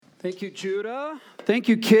Thank you, Judah. Thank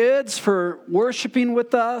you, kids, for worshiping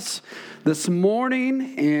with us this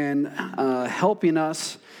morning and helping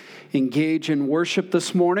us engage in worship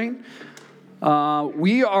this morning.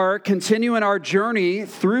 We are continuing our journey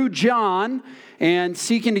through John and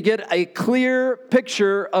seeking to get a clear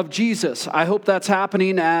picture of Jesus. I hope that's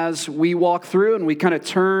happening as we walk through and we kind of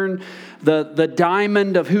turn the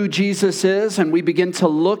diamond of who Jesus is and we begin to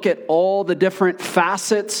look at all the different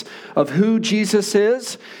facets of who Jesus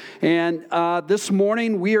is. And this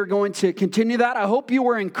morning, we are going to continue that. I hope you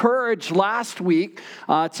were encouraged last week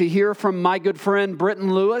to hear from my good friend,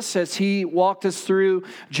 Britton Lewis, as he walked us through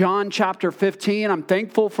John chapter 15. I'm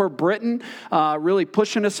thankful for Britton really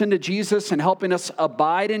pushing us into Jesus and helping us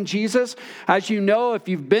abide in Jesus. As you know, if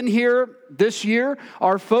you've been here this year,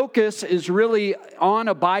 our focus is really on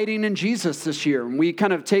abiding in Jesus this year. And we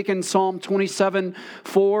kind of taken Psalm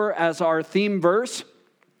 27:4 as our theme verse.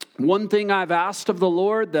 One thing I've asked of the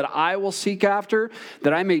Lord that I will seek after,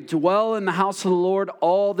 that I may dwell in the house of the Lord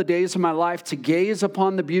all the days of my life, to gaze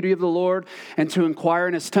upon the beauty of the Lord and to inquire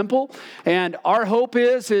in his temple. And our hope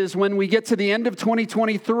is when we get to the end of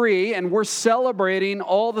 2023 and we're celebrating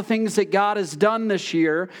all the things that God has done this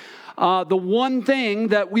year, the one thing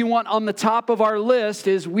that we want on the top of our list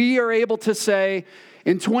is we are able to say,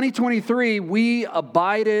 in 2023, we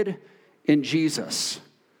abided in Jesus.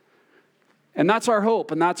 And that's our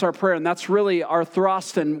hope, and that's our prayer, and that's really our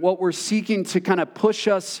thrust and what we're seeking to kind of push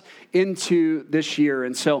us into this year.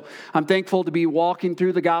 And so I'm thankful to be walking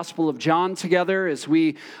through the Gospel of John together as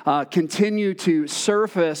we continue to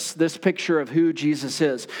surface this picture of who Jesus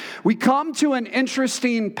is. We come to an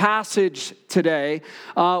interesting passage today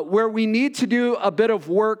where we need to do a bit of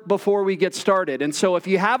work before we get started. And so if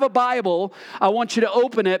you have a Bible, I want you to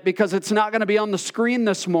open it because it's not going to be on the screen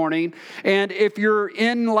this morning. And if you're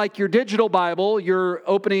in like your digital Bible, you're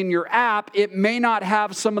opening your app, it may not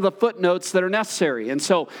have some of the footnotes that are necessary. And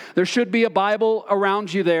so there should be a Bible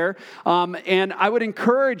around you there. And I would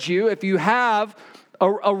encourage you, if you have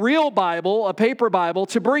a real Bible, a paper Bible,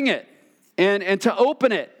 to bring it and to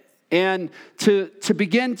open it and to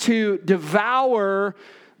begin to devour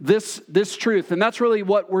this truth. And that's really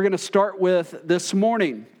what we're going to start with this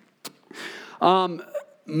morning.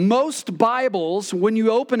 Most Bibles, when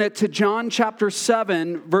you open it to John chapter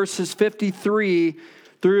 7, verses 53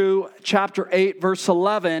 through chapter 8, verse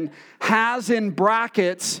 11, has in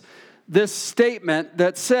brackets this statement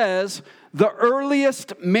that says, the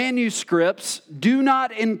earliest manuscripts do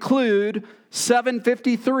not include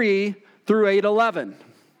 753 through 811.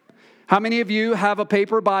 How many of you have a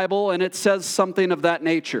paper Bible and it says something of that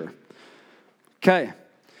nature? Okay,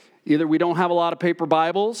 either we don't have a lot of paper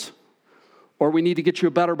Bibles or we need to get you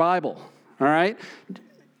a better Bible, all right?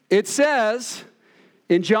 It says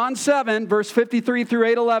in John 7, verse 53 through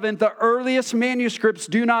 811, the earliest manuscripts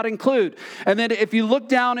do not include. And then if you look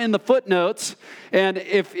down in the footnotes, and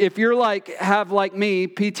if you're have like me,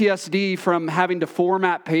 PTSD from having to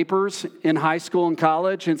format papers in high school and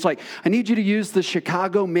college, and it's like, I need you to use the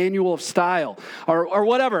Chicago Manual of Style, or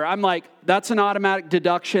whatever. I'm like, that's an automatic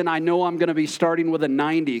deduction. I know I'm going to be starting with a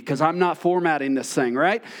 90 because I'm not formatting this thing,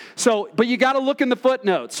 right? So, but you got to look in the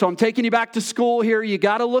footnotes. So I'm taking you back to school here. You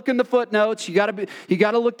got to look in the footnotes. You got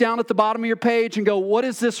to look down at the bottom of your page and go, what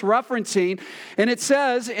is this referencing? And it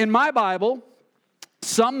says in my Bible,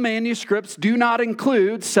 some manuscripts do not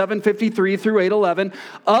include 753 through 811.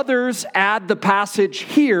 Others add the passage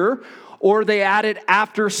here, or they add it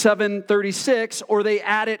after 736, or they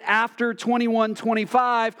add it after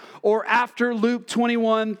 21:25, or after Luke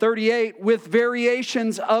 21:38, with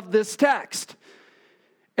variations of this text.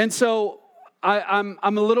 And so I'm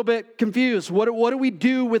a little bit confused. What do we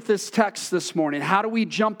do with this text this morning? How do we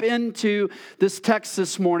jump into this text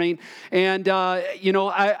this morning? And,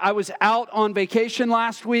 I was out on vacation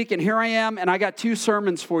last week, and here I am, and I got 2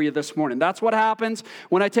 sermons for you this morning. That's what happens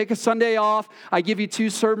when I take a Sunday off. I give you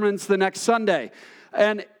 2 sermons the next Sunday.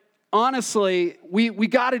 And honestly, we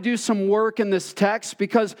got to do some work in this text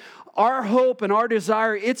because our hope and our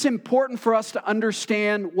desire, it's important for us to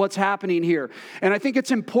understand what's happening here. And I think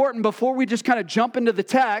it's important before we just kind of jump into the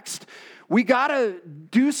text, we got to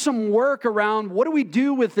do some work around what do we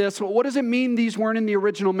do with this? What does it mean these weren't in the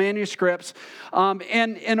original manuscripts?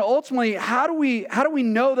 And ultimately, how do we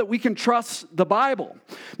know that we can trust the Bible?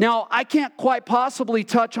 Now, I can't quite possibly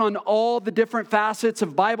touch on all the different facets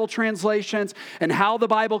of Bible translations and how the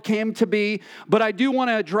Bible came to be, but I do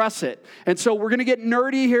want to address it. And so we're going to get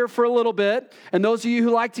nerdy here for a little bit. And those of you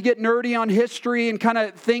who like to get nerdy on history and kind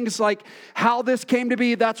of things like how this came to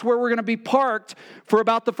be, that's where we're going to be parked for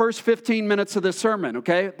about the first 15 minutes of this sermon,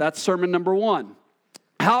 okay? That's sermon number 1.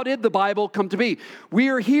 How did the Bible come to be? We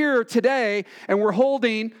are here today and we're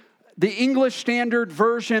holding the English Standard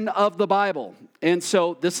Version of the Bible. And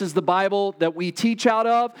so this is the Bible that we teach out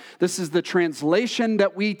of. This is the translation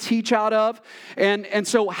that we teach out of. And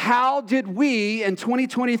so how did we in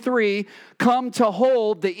 2023 come to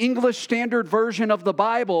hold the English Standard Version of the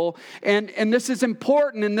Bible? And this is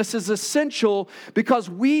important and this is essential because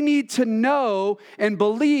we need to know and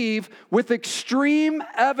believe with extreme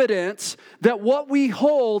evidence that what we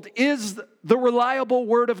hold is the reliable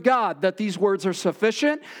Word of God, that these words are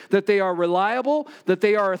sufficient, that they are reliable, that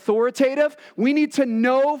they are authoritative. We need to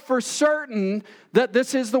know for certain that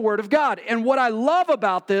this is the Word of God. And what I love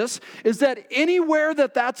about this is that anywhere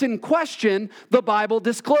that that's in question, the Bible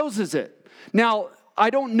discloses it. Now, I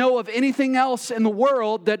don't know of anything else in the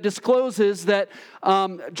world that discloses that,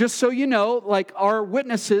 just so you know, like our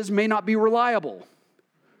witnesses may not be reliable.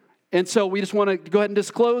 And so we just want to go ahead and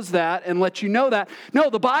disclose that and let you know that. No,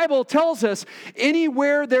 the Bible tells us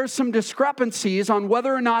anywhere there's some discrepancies on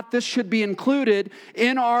whether or not this should be included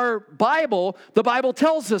in our Bible, the Bible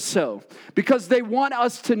tells us so. Because they want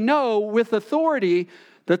us to know with authority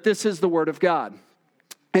that this is the Word of God.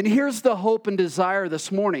 And here's the hope and desire this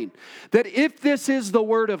morning, that if this is the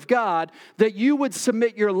Word of God, that you would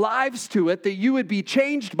submit your lives to it, that you would be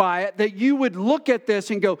changed by it, that you would look at this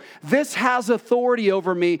and go, this has authority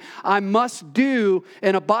over me. I must do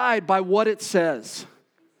and abide by what it says.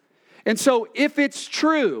 And so if it's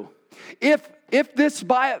true, if this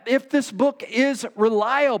book is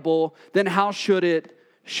reliable, then how should it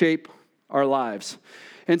shape our lives?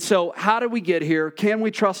 And so how do we get here? Can we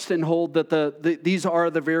trust and hold that these are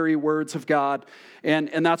the very words of God?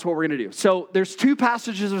 And that's what we're going to do. So there's two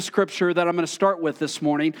passages of Scripture that I'm going to start with this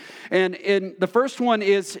morning. And the first one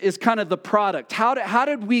is kind of the product. How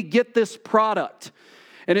did we get this product?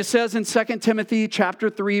 And it says in 2 Timothy chapter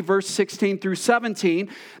 3, verse 16 through 17,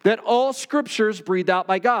 that all Scripture is breathed out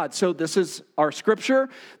by God. So this is our Scripture.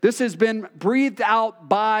 This has been breathed out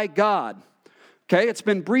by God. Okay, it's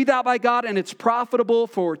been breathed out by God and it's profitable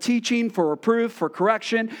for teaching, for reproof, for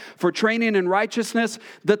correction, for training in righteousness,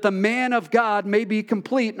 that the man of God may be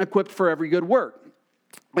complete and equipped for every good work.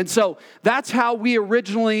 And so that's how we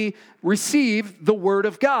originally received the Word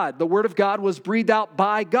of God. The Word of God was breathed out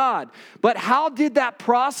by God. But how did that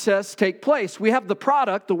process take place? We have the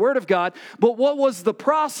product, the Word of God, but what was the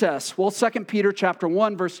process? Well, 2 Peter chapter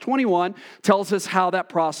 1, verse 21 tells us how that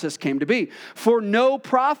process came to be. For no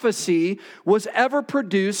prophecy was ever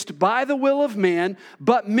produced by the will of man,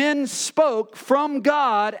 but men spoke from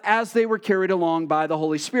God as they were carried along by the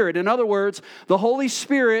Holy Spirit. In other words, the Holy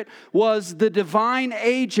Spirit was the divine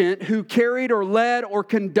agent who carried or led or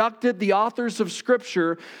conducted the authors of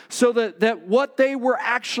Scripture so that what they were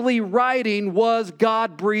actually writing was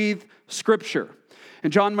God-breathed Scripture.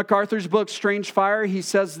 In John MacArthur's book, Strange Fire, he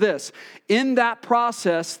says this: in that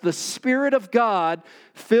process, the Spirit of God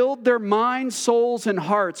filled their minds, souls, and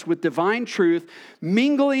hearts with divine truth,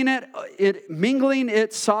 mingling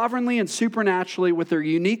it sovereignly and supernaturally with their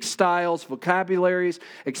unique styles, vocabularies,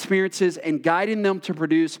 experiences, and guiding them to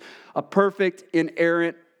produce a perfect,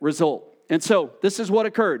 inerrant result. And so, this is what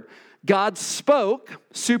occurred. God spoke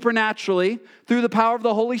supernaturally through the power of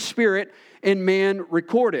the Holy Spirit, and man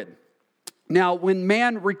recorded. Now, when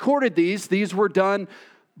man recorded these were done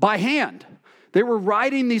by hand. They were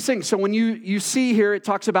writing these things. So when you see here, it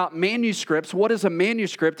talks about manuscripts. What is a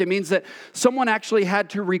manuscript? It means that someone actually had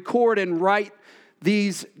to record and write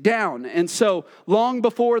these down. And so long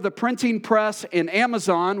before the printing press and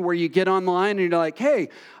Amazon, where you get online and you're like, hey,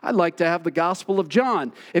 I'd like to have the Gospel of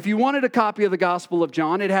John. If you wanted a copy of the Gospel of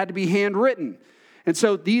John, it had to be handwritten. And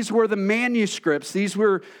so these were the manuscripts. These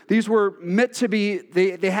were meant to be,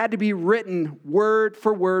 they had to be written word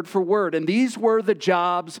for word for word. And these were the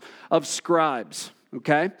jobs of scribes.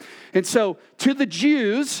 Okay? And so to the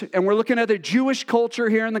Jews, and we're looking at the Jewish culture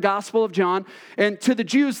here in the Gospel of John, and to the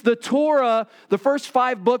Jews, the Torah, the first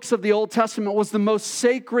 5 books of the Old Testament, was the most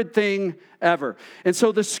sacred thing ever. And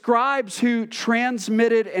so the scribes who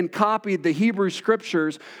transmitted and copied the Hebrew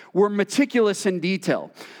Scriptures were meticulous in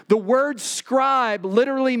detail. The word scribe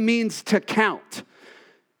literally means to count.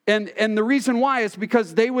 And the reason why is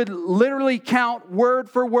because they would literally count word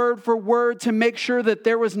for word for word to make sure that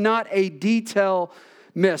there was not a detail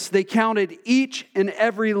missed. They counted each and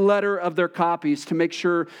every letter of their copies to make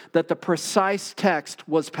sure that the precise text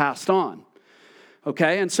was passed on.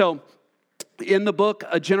 Okay, and so in the book,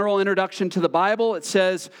 A General Introduction to the Bible, it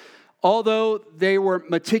says, although they were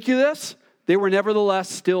meticulous, they were nevertheless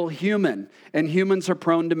still human, and humans are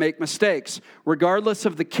prone to make mistakes. Regardless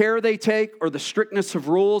of the care they take or the strictness of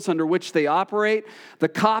rules under which they operate, the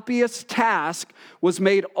copyist's task was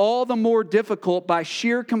made all the more difficult by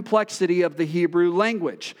sheer complexity of the Hebrew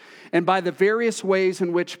language and by the various ways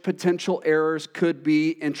in which potential errors could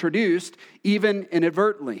be introduced, even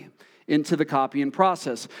inadvertently, into the copying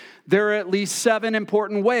process. There are at least 7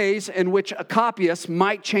 important ways in which a copyist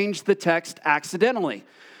might change the text accidentally.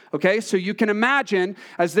 Okay, so you can imagine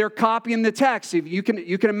as they're copying the text, if you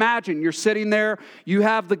can imagine you're sitting there, you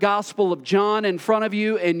have the Gospel of John in front of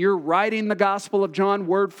you, and you're writing the Gospel of John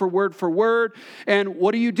word for word for word. And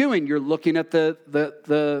what are you doing? You're looking at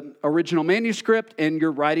the original manuscript, and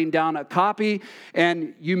you're writing down a copy,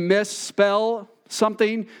 and you misspell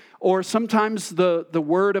something. Or sometimes the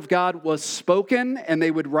word of God was spoken and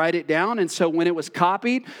they would write it down. And so when it was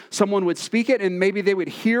copied, someone would speak it and maybe they would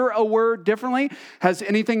hear a word differently. Has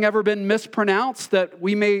anything ever been mispronounced that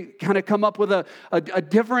we may kind of come up with a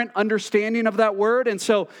different understanding of that word? And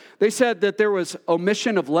so they said that there was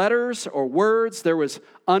omission of letters or words. There was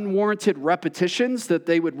unwarranted repetitions, that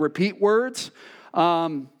they would repeat words.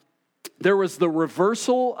 There was the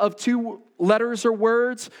reversal of 2 letters or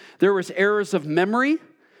words. There was errors of memory,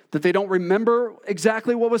 that they don't remember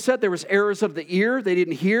exactly what was said. There was errors of the ear, they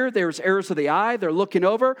didn't hear. There was errors of the eye, they're looking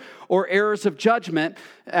over, or errors of judgment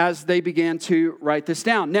as they began to write this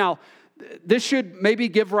down. Now, this should maybe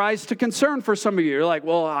give rise to concern for some of you. You're like,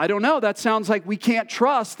 well, I don't know. That sounds like we can't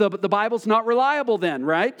trust. The Bible's not reliable then,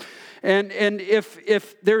 right? And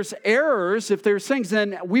if there's errors, if there's things,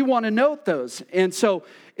 then we want to note those. And so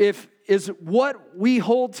is what we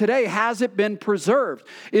hold today, has it been preserved?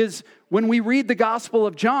 Is when we read the Gospel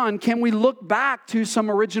of John, can we look back to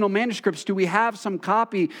some original manuscripts? Do we have some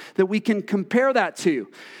copy that we can compare that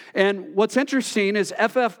to? And what's interesting is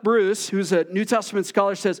F.F. Bruce, who's a New Testament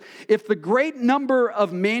scholar, says, if the great number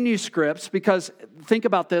of manuscripts, because think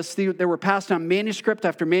about this, they were passed down manuscript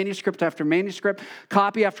after manuscript after manuscript,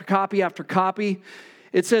 copy after copy after copy.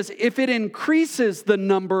 It says, if it increases the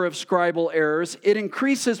number of scribal errors, it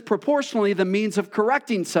increases proportionally the means of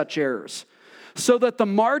correcting such errors, so that the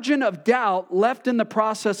margin of doubt left in the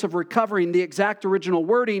process of recovering the exact original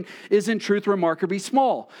wording is in truth remarkably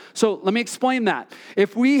small. So let me explain that.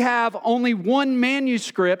 If we have only one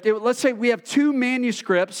manuscript, let's say we have 2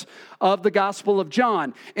 manuscripts of the Gospel of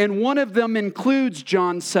John, and one of them includes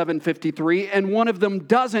John 7:53, and one of them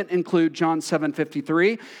doesn't include John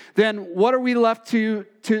 7:53, then what are we left to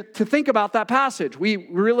think about that passage?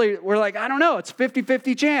 We're like, I don't know, it's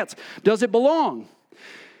 50-50 chance. Does it belong?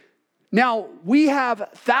 Now, we have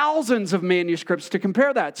thousands of manuscripts to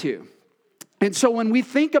compare that to. And so when we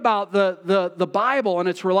think about the Bible and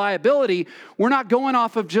its reliability, we're not going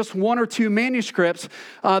off of just 1 or 2 manuscripts.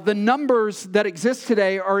 The numbers that exist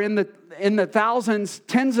today are in the thousands,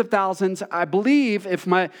 tens of thousands. I believe, if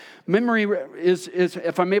my memory is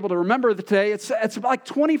if I'm able to remember today, it's like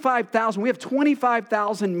 25,000. We have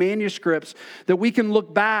 25,000 manuscripts that we can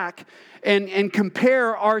look back and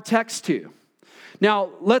compare our text to. Now,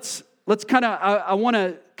 let's kind of, I want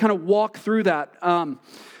to kind of walk through that.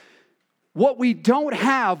 What we don't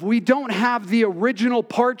have the original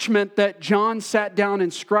parchment that John sat down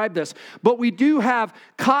and scribed this. But we do have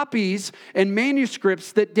copies and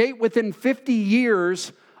manuscripts that date within 50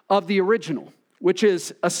 years of the original, which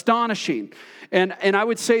is astonishing. And I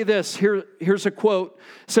would say this, here's a quote.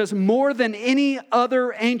 It says, more than any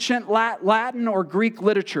other ancient Latin or Greek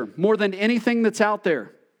literature, more than anything that's out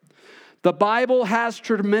there, the Bible has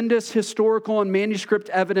tremendous historical and manuscript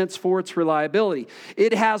evidence for its reliability.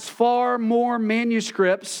 It has far more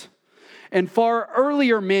manuscripts and far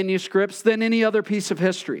earlier manuscripts than any other piece of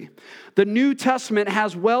history. The New Testament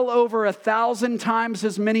has well over 1,000 times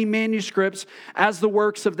as many manuscripts as the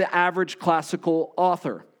works of the average classical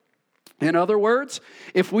author. In other words,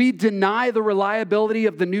 if we deny the reliability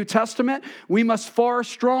of the New Testament, we must far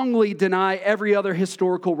strongly deny every other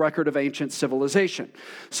historical record of ancient civilization.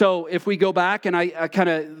 So if we go back, and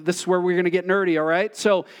this is where we're going to get nerdy, all right?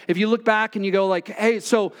 So if you look back and you go like, hey,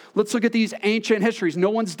 so let's look at these ancient histories.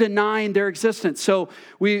 No one's denying their existence. So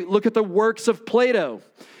we look at the works of Plato.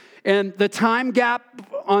 And the time gap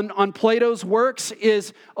on Plato's works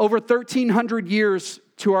is over 1,300 years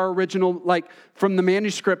to our original, like from the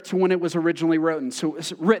manuscript to when it was originally written. So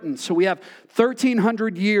we have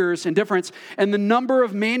 1,300 years in difference, and the number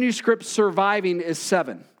of manuscripts surviving is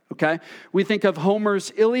 7. Okay, we think of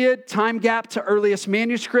Homer's Iliad. Time gap to earliest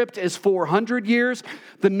manuscript is 400 years.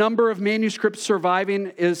 The number of manuscripts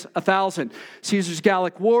surviving is 1,000. Caesar's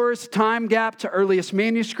Gallic Wars. Time gap to earliest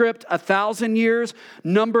manuscript 1,000 years.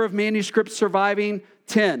 Number of manuscripts surviving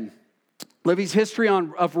 10. Livy's History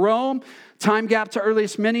of Rome. Time gap to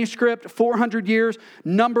earliest manuscript, 400 years.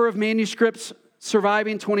 Number of manuscripts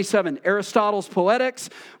surviving, 27. Aristotle's Poetics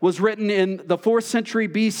was written in the 4th century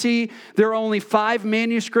BC. There are only 5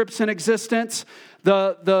 manuscripts in existence.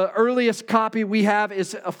 The earliest copy we have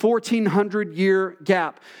is a 1400-year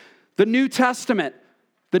gap. The New Testament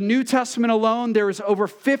alone, there is over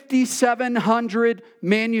 5,700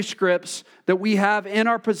 manuscripts that we have in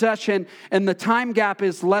our possession, and the time gap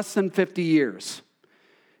is less than 50 years.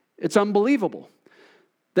 It's unbelievable.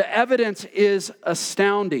 The evidence is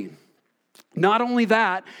astounding. Not only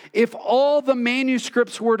that, if all the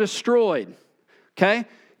manuscripts were destroyed, okay,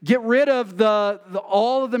 get rid of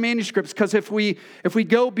all of the manuscripts, because if we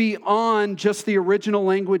go beyond just the original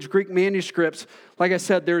language Greek manuscripts, like I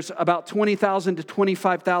said, there's about 20,000 to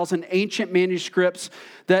 25,000 ancient manuscripts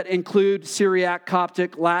that include Syriac,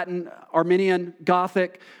 Coptic, Latin, Armenian,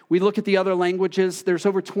 Gothic. We look at the other languages, there's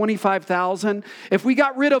over 25,000. If we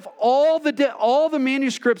got rid of all the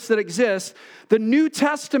manuscripts that exist, the New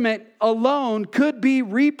Testament alone could be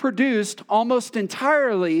reproduced almost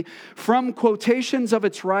entirely from quotations of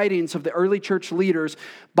its writings of the early church leaders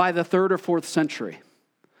by the 3rd or 4th century.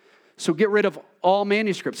 So get rid of all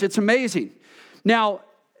manuscripts. It's amazing. Now,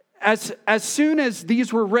 as soon as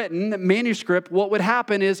these were written, manuscript, what would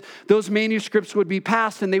happen is those manuscripts would be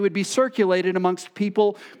passed and they would be circulated amongst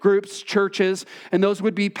people, groups, churches, and those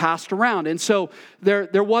would be passed around. And so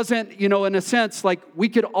there wasn't, in a sense, like we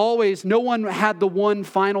could always, no one had the one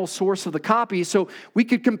final source of the copy, so we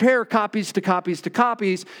could compare copies to copies to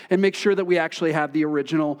copies and make sure that we actually have the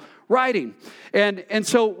original writing. And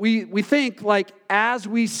so we think, like, as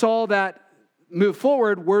we saw that move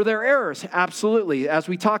forward, were there errors? Absolutely. As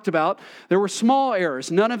we talked about, there were small errors.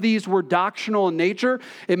 None of these were doctrinal in nature.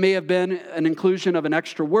 It may have been an inclusion of an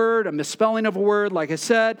extra word, a misspelling of a word, like I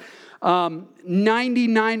said.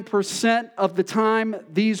 99% of the time,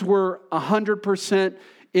 these were 100%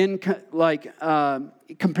 in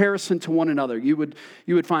comparison to one another. You would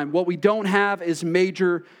find what we don't have is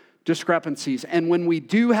major discrepancies. And when we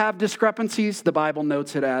do have discrepancies, the Bible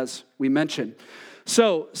notes it as we mentioned.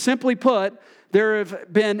 So, simply put, there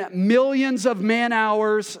have been millions of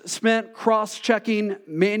man-hours spent cross-checking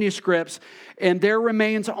manuscripts, and there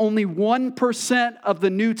remains only 1% of the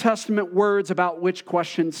New Testament words about which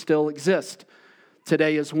questions still exist.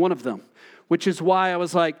 Today is one of them, which is why I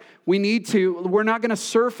was like, we're not going to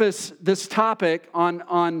surface this topic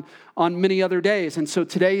on many other days. And so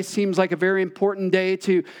today seems like a very important day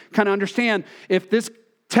to kind of understand if this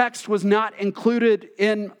text was not included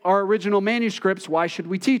in our original manuscripts, why should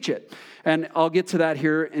we teach it? And I'll get to that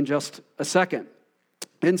here in just a second.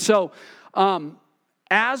 And so,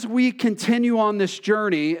 as we continue on this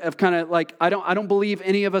journey of kind of like, I don't believe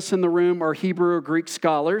any of us in the room are Hebrew or Greek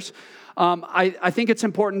scholars. I think it's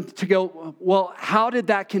important to go, well, how did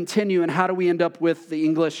that continue and how do we end up with the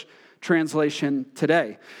English translation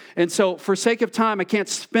today? And so, for sake of time, I can't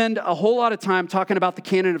spend a whole lot of time talking about the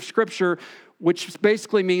canon of Scripture, which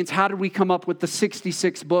basically means how did we come up with the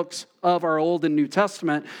 66 books of our Old and New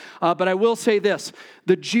Testament. But I will say this.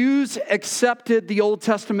 The Jews accepted the Old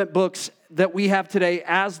Testament books that we have today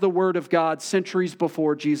as the Word of God centuries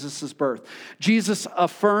before Jesus' birth. Jesus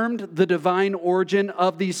affirmed the divine origin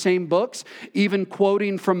of these same books, even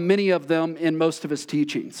quoting from many of them in most of his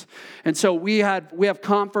teachings. And so we have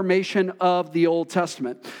confirmation of the Old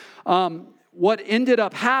Testament. What ended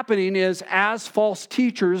up happening is as false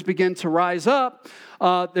teachers began to rise up,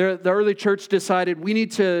 the early church decided we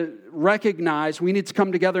need to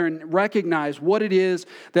come together and recognize what it is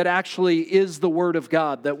that actually is the Word of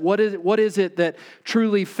God. That what is it that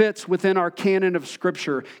truly fits within our canon of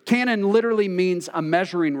Scripture? Canon literally means a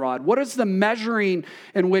measuring rod. What is the measuring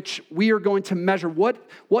in which we are going to measure?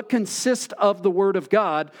 What consists of the Word of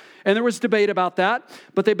God? And there was debate about that,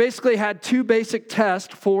 but they basically had two basic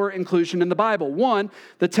tests for inclusion in the Bible. One,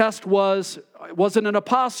 the test was it an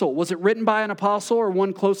apostle? Was it written by an apostle or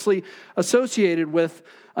one closely associated with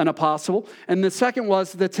an apostle? And the second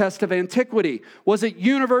was the test of antiquity. Was it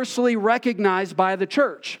universally recognized by the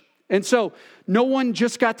church? And so no one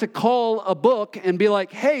just got to call a book and be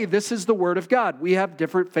like, hey, this is the Word of God. We have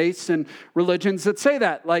different faiths and religions that say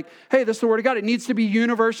that. Like, hey, this is the Word of God. It needs to be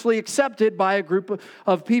universally accepted by a group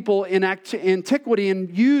of people in antiquity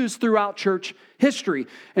and used throughout church history.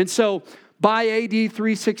 And so by AD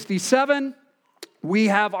 367, we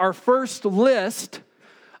have our first list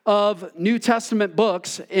of New Testament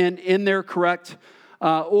books in their correct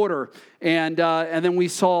order. And then we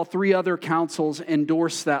saw 3 other councils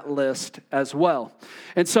endorse that list as well.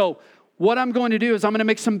 And so what I'm going to do is I'm going to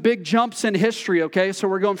make some big jumps in history, okay? So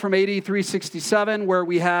we're going from AD 367, where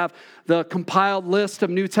we have the compiled list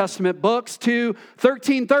of New Testament books, to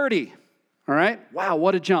 1330. All right? Wow,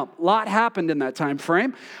 what a jump. A lot happened in that time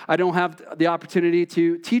frame. I don't have the opportunity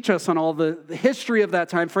to teach us on all the history of that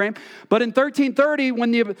time frame. But in 1330,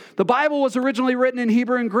 when the Bible was originally written in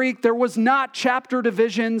Hebrew and Greek, there was not chapter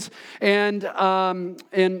divisions and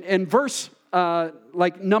verse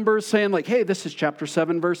like numbers saying like, hey, this is chapter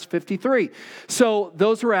 7, verse 53. So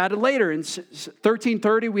those were added later. In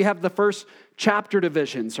 1330, we have the first chapter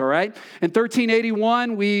divisions, all right? In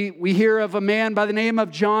 1381, we hear of a man by the name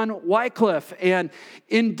of John Wycliffe, and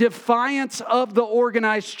in defiance of the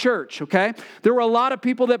organized church, okay? There were a lot of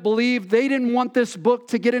people that believed they didn't want this book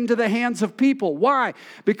to get into the hands of people. Why?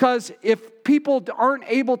 Because if people aren't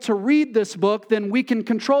able to read this book, then we can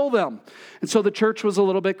control them. And so the church was a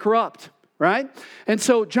little bit corrupt, right? And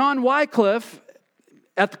so John Wycliffe,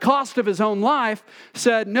 at the cost of his own life,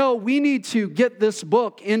 said, no, we need to get this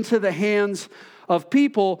book into the hands of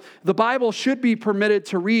people. The Bible should be permitted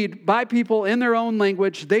to read by people in their own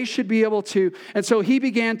language. They should be able to. And so he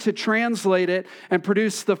began to translate it and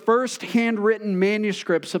produce the first handwritten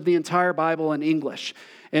manuscripts of the entire Bible in English.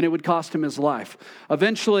 And it would cost him his life.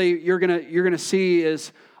 Eventually, you're gonna see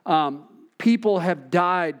is people have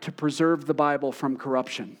died to preserve the Bible from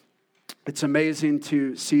corruption. It's amazing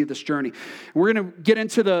to see this journey. We're going to get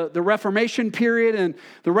into the Reformation period, and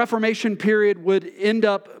the Reformation period would end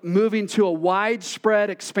up moving to a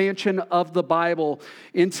widespread expansion of the Bible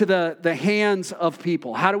into the hands of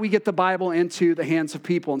people. How do we get the Bible into the hands of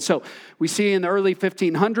people? And so we see in the early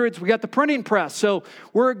 1500s, we got the printing press. So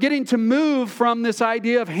we're getting to move from this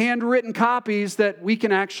idea of handwritten copies that we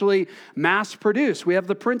can actually mass produce. We have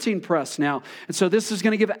the printing press now. And so this is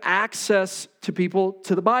going to give access to people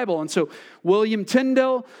to the Bible. And so William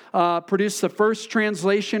Tyndale produced the first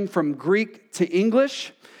translation from Greek to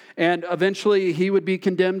English, and eventually he would be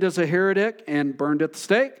condemned as a heretic and burned at the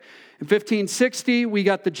stake. In 1560, we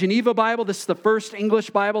got the Geneva Bible. This is the first English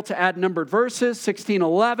Bible to add numbered verses.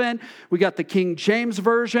 1611, we got the King James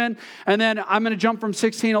Version. And then I'm going to jump from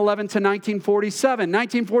 1611 to 1947.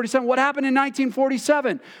 1947, what happened in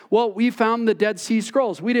 1947? Well, we found the Dead Sea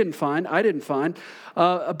Scrolls. I didn't find.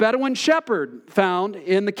 A Bedouin shepherd found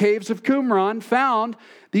in the caves of Qumran found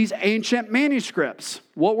these ancient manuscripts.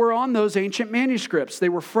 What were on those ancient manuscripts? They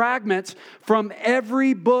were fragments from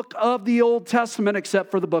every book of the Old Testament except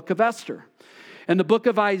for the book of Esther. And the book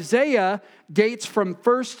of Isaiah dates from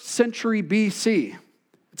 1st century BC.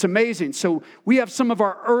 It's amazing. So we have some of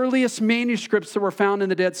our earliest manuscripts that were found in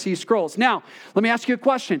the Dead Sea Scrolls. Now, let me ask you a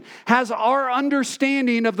question. Has our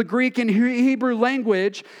understanding of the Greek and Hebrew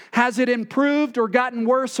language, has it improved or gotten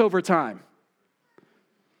worse over time?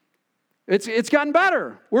 It's gotten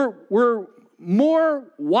better. We're more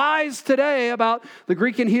wise today about the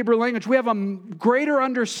Greek and Hebrew language. We have a greater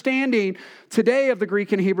understanding today of the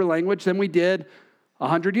Greek and Hebrew language than we did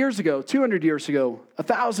 100 years ago, 200 years ago,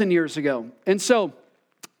 1,000 years ago. And so,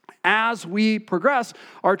 as we progress,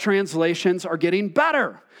 our translations are getting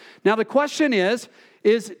better. Now, the question is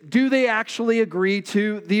do they actually agree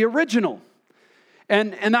to the original?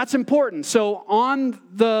 And that's important. So on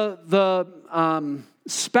the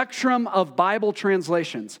spectrum of Bible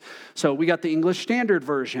translations, so we got the English Standard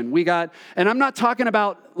Version. We got, and I'm not talking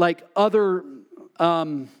about like other,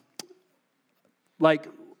 like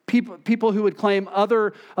people who would claim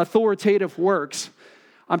other authoritative works.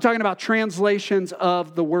 I'm talking about translations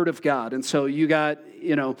of the Word of God. And so you got,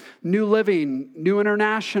 New Living, New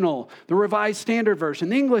International, the Revised Standard Version,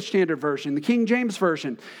 the English Standard Version, the King James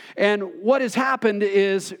Version. And what has happened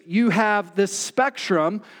is you have this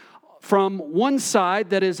spectrum from one side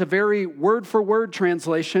that is a very word-for-word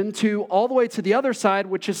translation to all the way to the other side,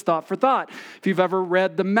 which is thought for thought. If you've ever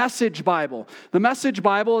read the Message Bible, the Message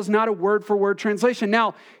Bible is not a word-for-word translation.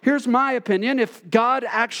 Now, here's my opinion. If God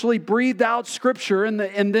actually breathed out Scripture, and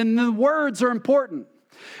then the words are important.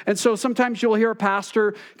 And so sometimes you'll hear a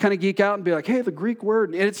pastor kind of geek out and be like, hey, the Greek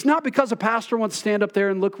word. And it's not because a pastor wants to stand up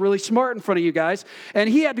there and look really smart in front of you guys. And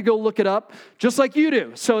he had to go look it up just like you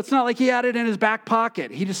do. So it's not like he had it in his back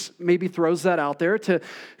pocket. He just maybe throws that out there to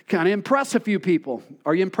kind of impress a few people.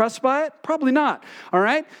 Are you impressed by it? Probably not. All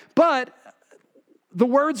right. But the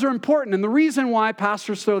words are important. And the reason why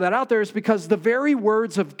pastors throw that out there is because the very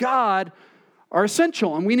words of God are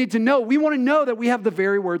essential. And we want to know that we have the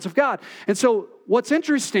very words of God. And so what's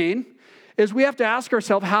interesting is we have to ask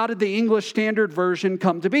ourselves, how did the English Standard Version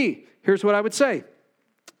come to be? Here's what I would say.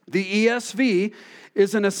 The ESV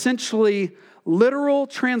is an essentially literal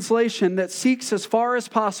translation that seeks as far as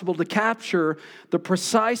possible to capture the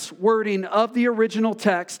precise wording of the original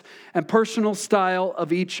text and personal style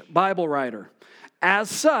of each Bible writer.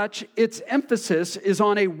 As such, its emphasis is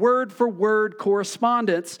on a word-for-word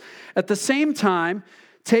correspondence. At the same time,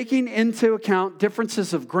 taking into account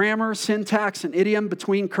differences of grammar, syntax, and idiom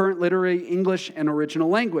between current literary English and original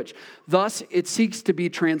language. Thus, it seeks to be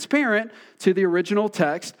transparent to the original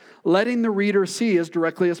text, letting the reader see as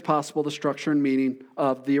directly as possible the structure and meaning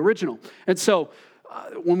of the original. And so,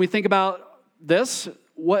 when we think about this,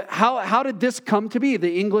 how did this come to be,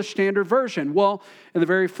 the English Standard Version? Well, in the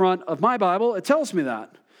very front of my Bible, it tells me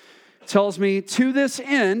that. It tells me, to this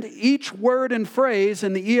end, each word and phrase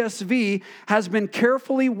in the ESV has been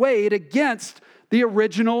carefully weighed against the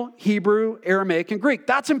original Hebrew, Aramaic, and Greek.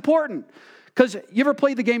 That's important. Because you ever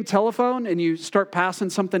played the game telephone and you start passing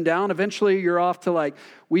something down? Eventually you're off to like,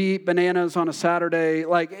 we eat bananas on a Saturday.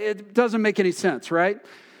 Like, it doesn't make any sense, right?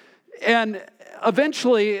 And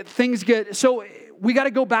eventually things get, so we got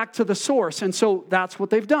to go back to the source. And so that's what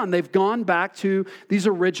they've done. They've gone back to these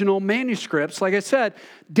original manuscripts, like I said,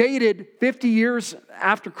 dated 50 years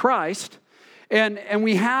after Christ. And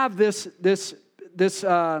we have this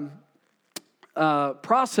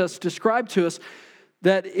process described to us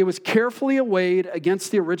that it was carefully weighed against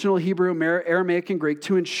the original Hebrew, Aramaic, and Greek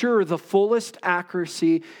to ensure the fullest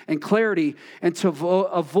accuracy and clarity and to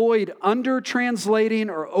avoid under-translating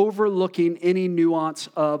or overlooking any nuance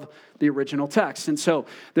of the original text. And so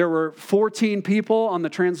there were 14 people on the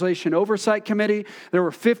Translation Oversight Committee. There were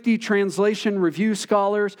 50 translation review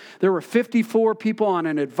scholars. There were 54 people on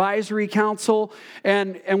an advisory council.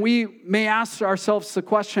 And we may ask ourselves the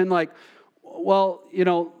question like, well,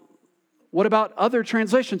 what about other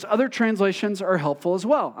translations? Other translations are helpful as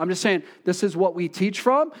well. I'm just saying this is what we teach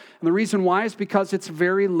from. And the reason why is because it's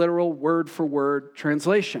very literal word-for-word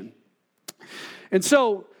translation. And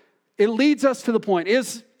so it leads us to the point,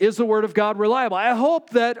 is the Word of God reliable? I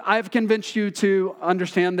hope that I've convinced you to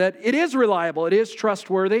understand that it is reliable. It is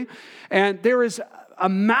trustworthy. And there is a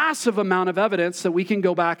massive amount of evidence that we can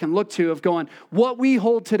go back and look to of going, what we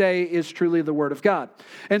hold today is truly the Word of God.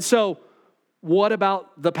 And so what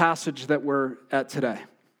about the passage that we're at today?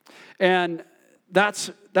 And that's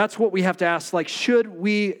what we have to ask, like, should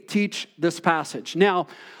we teach this passage? Now,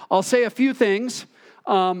 I'll say a few things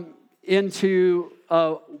into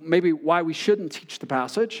maybe why we shouldn't teach the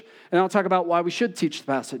passage, and I'll talk about why we should teach the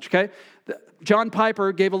passage, okay? John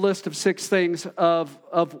Piper gave a list of 6 things of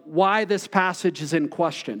why this passage is in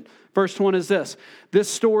question. First one is this: this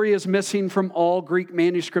story is missing from all Greek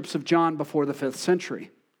manuscripts of John before the 5th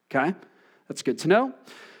century, okay? That's good to know.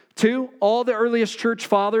 2, all the earliest church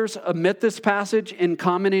fathers omit this passage in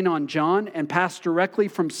commenting on John and pass directly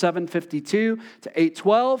from 752 to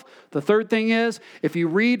 812. The third thing is, if you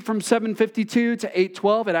read from 752 to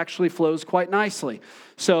 812, it actually flows quite nicely.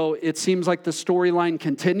 So it seems like the storyline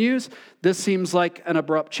continues. This seems like an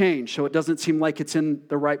abrupt change, so it doesn't seem like it's in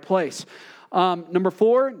the right place. Number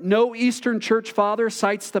 4, no Eastern Church father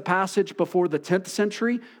cites the passage before the 10th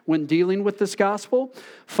century when dealing with this gospel.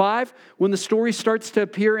 5, when the story starts to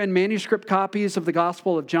appear in manuscript copies of the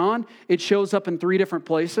Gospel of John, it shows up in 3 different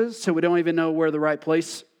places, so we don't even know where the right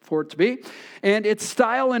place for it to be. And its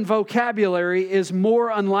style and vocabulary is more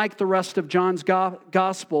unlike the rest of John's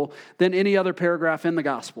gospel than any other paragraph in the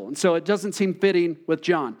gospel. And so it doesn't seem fitting with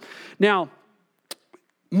John. Now,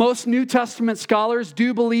 most New Testament scholars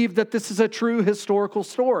do believe that this is a true historical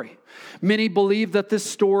story. Many believe that this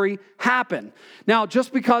story happened. Now,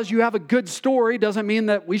 just because you have a good story doesn't mean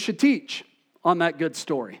that we should teach on that good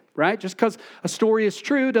story, right? Just because a story is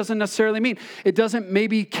true doesn't necessarily mean it doesn't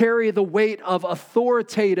maybe carry the weight of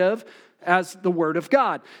authoritative as the Word of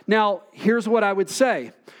God. Now, here's what I would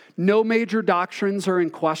say. No major doctrines are in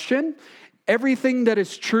question. Everything that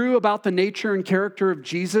is true about the nature and character of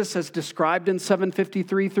Jesus as described in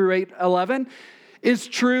 753 through 811 is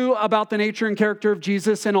true about the nature and character of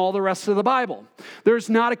Jesus in all the rest of the Bible. There's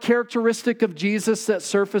not a characteristic of Jesus that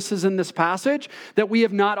surfaces in this passage that we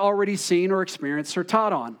have not already seen or experienced or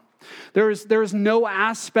taught on. There's no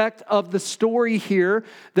aspect of the story here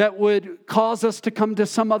that would cause us to come to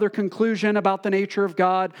some other conclusion about the nature of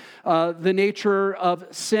God, the nature of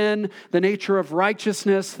sin, the nature of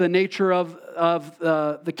righteousness, the nature of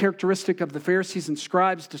the characteristic of the Pharisees and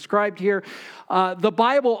scribes described here. The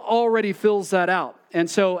Bible already fills that out. And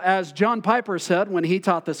so as John Piper said when he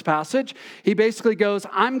taught this passage, he basically goes,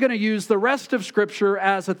 I'm going to use the rest of Scripture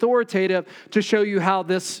as authoritative to show you how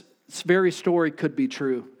this very story could be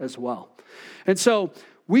true as well. And so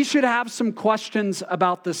we should have some questions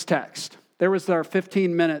about this text. There was our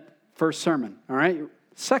 15-minute first sermon, all right?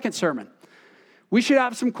 Second sermon. We should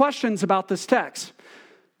have some questions about this text.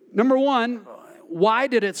 Number 1, why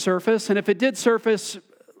did it surface? And if it did surface,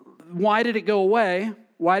 why did it go away?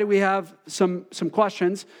 Why do we have some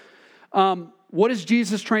questions? What is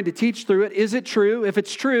Jesus trying to teach through it? Is it true? If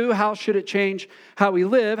it's true, how should it change how we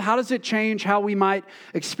live? How does it change how we might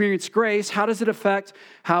experience grace? How does it affect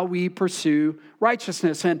how we pursue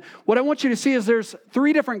righteousness? And what I want you to see is there's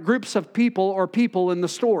 3 different groups of people in the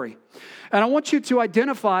story. And I want you to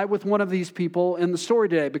identify with one of these people in the story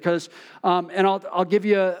today because, and I'll give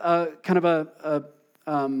you a kind of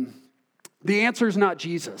the answer is not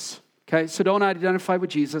Jesus. Okay, so don't identify with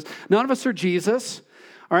Jesus. None of us are Jesus.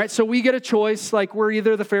 All right, so we get a choice, like we're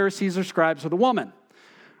either the Pharisees or scribes or the woman.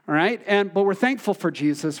 All right, but we're thankful for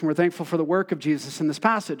Jesus, and we're thankful for the work of Jesus in this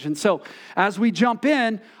passage. And so as we jump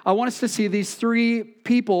in, I want us to see these 3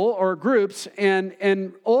 people or groups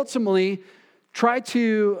and ultimately try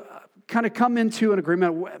to kind of come into an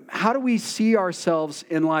agreement. How do we see ourselves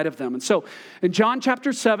in light of them? And so in John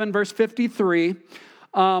chapter 7, verse 53,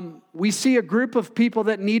 we see a group of people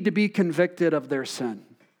that need to be convicted of their sin.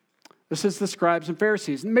 This is the scribes and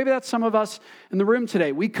Pharisees. And maybe that's some of us in the room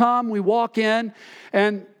today. We come, we walk in,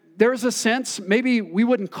 and there's a sense, maybe we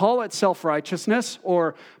wouldn't call it self-righteousness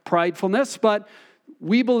or pridefulness, but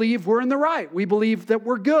we believe we're in the right. We believe that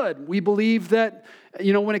we're good. We believe that,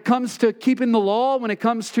 when it comes to keeping the law, when it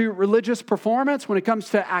comes to religious performance, when it comes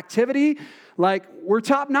to activity, like we're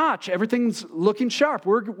top notch. Everything's looking sharp.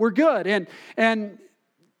 We're good. And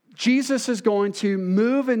Jesus is going to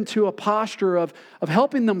move into a posture of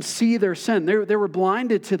helping them see their sin. They were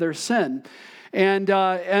blinded to their sin. And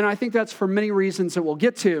I think that's for many reasons that we'll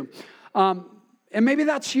get to. And maybe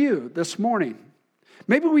that's you this morning.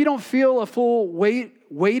 Maybe we don't feel a full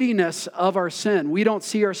weightiness of our sin. We don't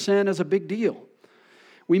see our sin as a big deal.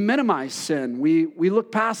 We minimize sin. We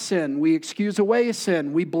look past sin. We excuse away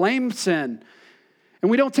sin. We blame sin.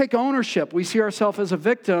 And we don't take ownership. We see ourselves as a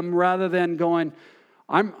victim rather than going,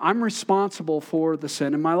 I'm responsible for the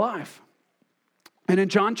sin in my life. And in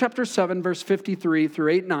John chapter 7, verse 53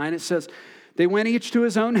 through 8 and 9, it says, they went each to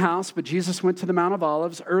his own house, but Jesus went to the Mount of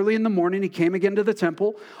Olives. Early in the morning, he came again to the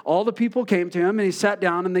temple. All the people came to him, and he sat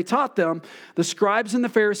down, and they taught them. The scribes and the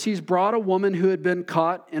Pharisees brought a woman who had been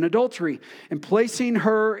caught in adultery. And placing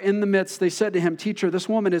her in the midst, they said to him, Teacher, this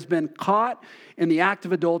woman has been caught in the act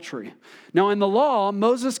of adultery. Now, in the law,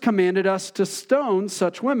 Moses commanded us to stone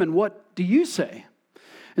such women. What do you say?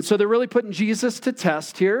 And so they're really putting Jesus to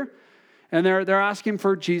test here. And they're asking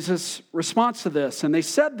for Jesus' response to this. And they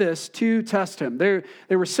said this to test him.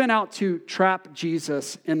 They were sent out to trap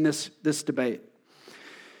Jesus in this debate.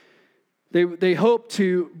 They hope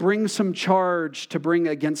to bring some charge to bring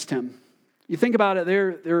against him. You think about it,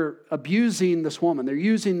 they're abusing this woman. They're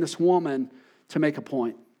using this woman to make a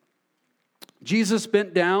point. Jesus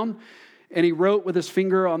bent down and he wrote with his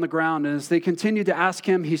finger on the ground. And as they continued to ask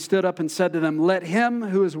him, he stood up and said to them, Let him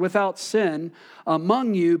who is without sin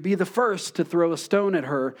among you be the first to throw a stone at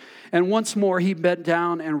her. And once more he bent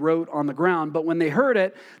down and wrote on the ground. But when they heard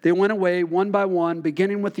it, they went away one by one,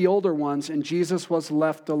 beginning with the older ones. And Jesus was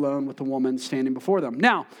left alone with the woman standing before them.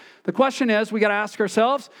 Now, the question is, we got to ask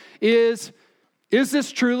ourselves, is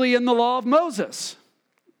this truly in the law of Moses?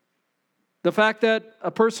 The fact that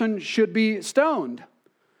a person should be stoned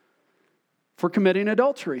for committing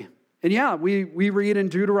adultery. And yeah, we read in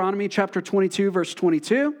Deuteronomy chapter 22, verse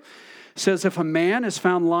 22, says, If a man is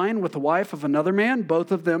found lying with the wife of another man,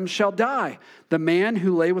 both of them shall die. The man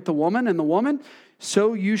who lay with the woman and the woman,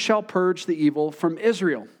 so you shall purge the evil from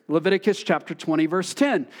Israel. Leviticus chapter 20, verse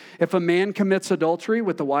 10. If a man commits adultery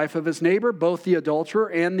with the wife of his neighbor, both the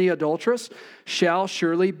adulterer and the adulteress shall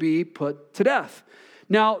surely be put to death.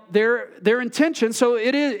 Now, their intention, so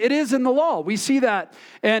it is in the law. We see that.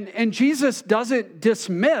 And Jesus doesn't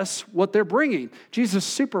dismiss what they're bringing. Jesus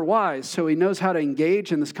is super wise, so he knows how to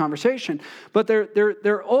engage in this conversation. But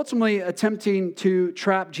they're ultimately attempting to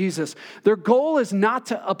trap Jesus. Their goal is not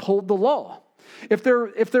to uphold the law. If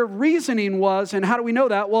their reasoning was, and how do we know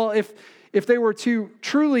that? Well, if they were to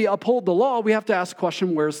truly uphold the law, we have to ask the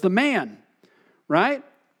question, where's the man? Right?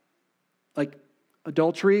 Like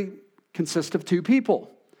adultery consists of 2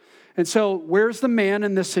 people. And so where's the man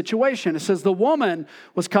in this situation? It says the woman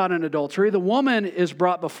was caught in adultery. The woman is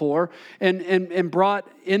brought before and brought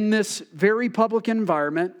in this very public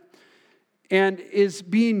environment and is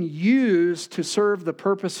being used to serve the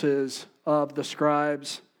purposes of the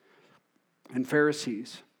scribes and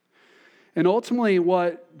Pharisees. And ultimately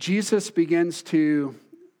what Jesus begins to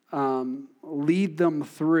lead them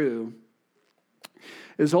through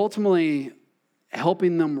is ultimately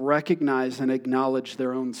helping them recognize and acknowledge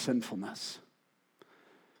their own sinfulness.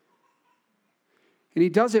 And he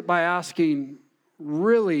does it by asking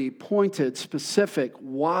really pointed, specific,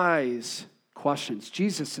 wise questions.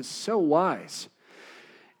 Jesus is so wise.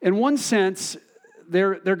 In one sense,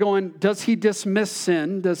 they're going, does he dismiss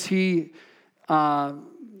sin? Does he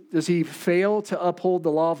Does he fail to uphold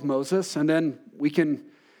the law of Moses? And then we can,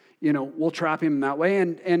 we'll trap him that way.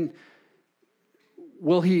 And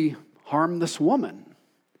will he harm this woman?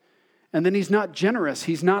 And then he's not generous.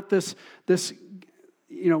 He's not this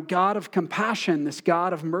God of compassion, this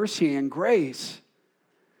God of mercy and grace.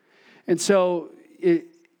 And so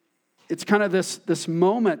it's kind of this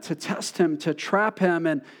moment to test him, to trap him.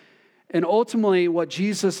 And ultimately what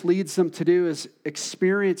Jesus leads them to do is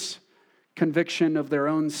experience conviction of their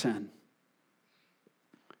own sin.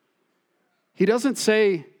 He doesn't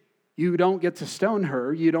say, you don't get to stone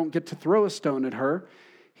her, you don't get to throw a stone at her.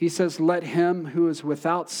 He says, let him who is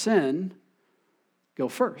without sin go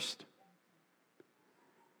first.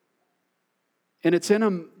 And it's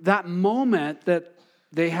in that moment that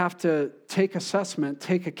they have to take assessment,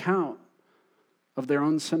 take account of their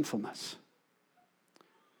own sinfulness.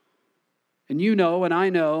 And you know, and I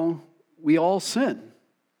know, we all sin.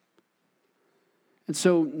 And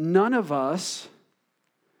so none of us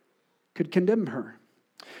could condemn her.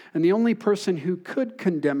 And the only person who could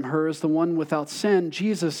condemn her is the one without sin,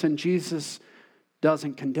 Jesus, and Jesus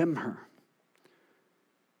doesn't condemn her.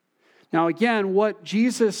 Now again, what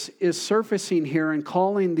Jesus is surfacing here and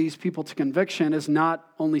calling these people to conviction is not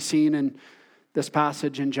only seen in this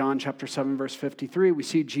passage in John chapter 7, verse 53. We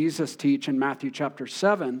see Jesus teach in Matthew chapter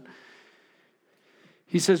 7.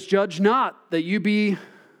 He says, judge not, that you be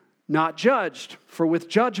not judged. For with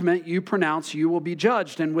judgment you pronounce, you will be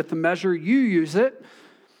judged. And with the measure you use it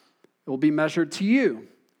will be measured to you.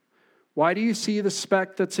 Why do you see the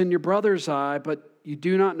speck that's in your brother's eye, but you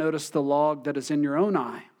do not notice the log that is in your own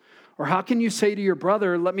eye? Or how can you say to your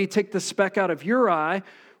brother, let me take the speck out of your eye,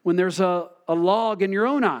 when there's a log in your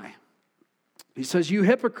own eye? He says, you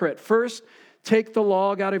hypocrite, first take the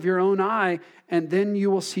log out of your own eye, and then you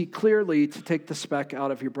will see clearly to take the speck out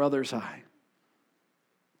of your brother's eye.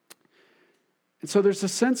 And so there's a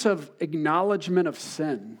sense of acknowledgement of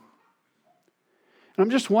sin. And I'm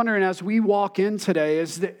just wondering, as we walk in today,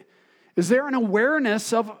 is there an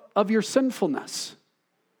awareness of your sinfulness?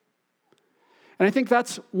 And I think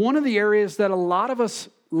that's one of the areas that a lot of us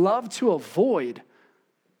love to avoid.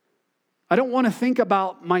 I don't want to think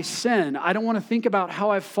about my sin. I don't want to think about how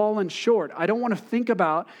I've fallen short. I don't want to think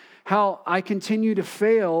about how I continue to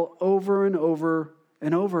fail over and over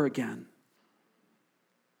and over again.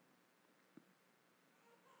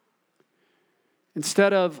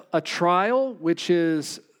 Instead of a trial, which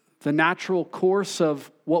is the natural course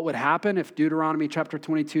of what would happen if Deuteronomy chapter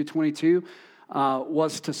 22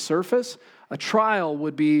 was to surface, a trial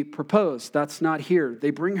would be proposed. That's not here. They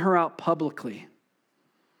bring her out publicly.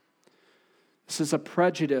 This is a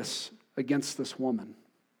prejudice against this woman.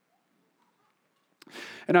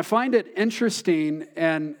 And I find it interesting,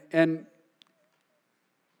 and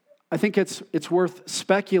I think it's worth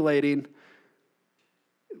speculating.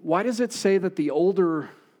 Why does it say that the older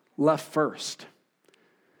left first?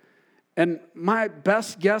 And my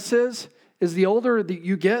best guess is the older that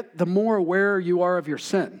you get, the more aware you are of your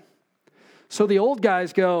sin. So the old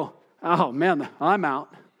guys go, oh man, I'm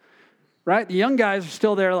out. Right? The young guys are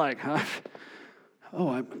still there like,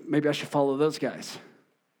 maybe I should follow those guys.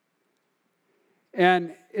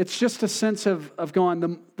 And it's just a sense of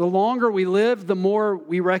going, the longer we live, the more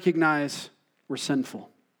we recognize we're sinful.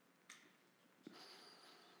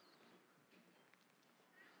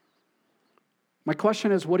 My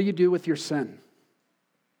question is, what do you do with your sin?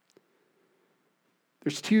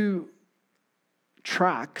 There's two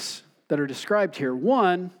tracks that are described here.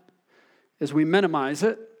 One is we minimize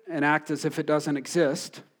it and act as if it doesn't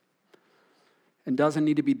exist and doesn't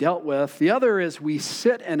need to be dealt with. The other is we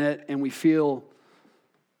sit in it and we feel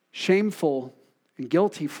shameful and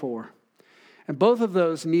guilty for. And both of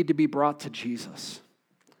those need to be brought to Jesus.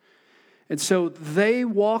 And so they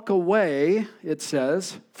walk away, it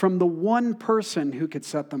says, from the one person who could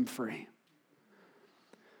set them free.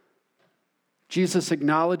 Jesus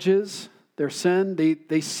acknowledges their sin.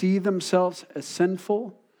 They see themselves as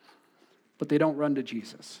sinful, but they don't run to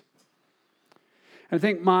Jesus. And I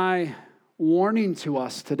think my warning to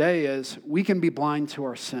us today is we can be blind to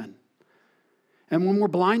our sin. And when we're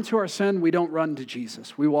blind to our sin, we don't run to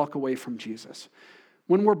Jesus. We walk away from Jesus.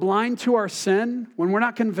 When we're blind to our sin, when we're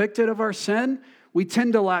not convicted of our sin, we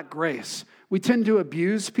tend to lack grace. We tend to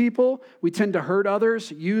abuse people. We tend to hurt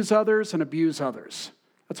others, use others, and abuse others.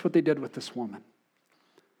 That's what they did with this woman.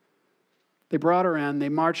 They brought her in, they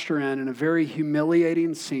marched her in a very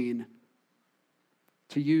humiliating scene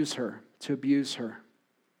to use her, to abuse her.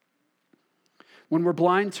 When we're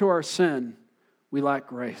blind to our sin, we lack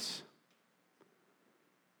grace.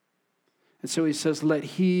 And so he says, let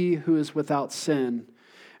he who is without sin.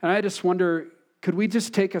 And I just wonder, could we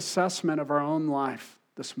just take assessment of our own life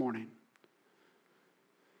this morning?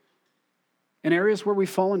 In areas where we've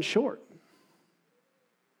fallen short.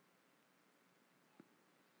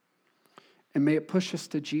 And may it push us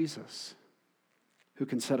to Jesus, who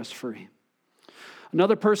can set us free.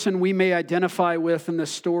 Another person we may identify with in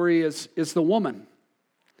this story is the woman.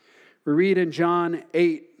 We read in John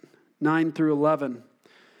 8, 9 through 11.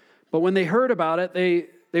 But when they heard about it,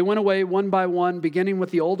 they went away one by one, beginning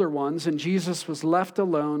with the older ones, and Jesus was left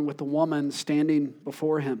alone with the woman standing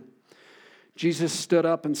before him. Jesus stood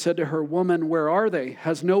up and said to her, "Woman, where are they?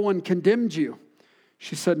 Has no one condemned you?"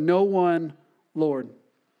 She said, "No one, Lord."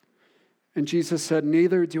 And Jesus said,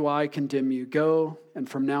 "Neither do I condemn you. Go, and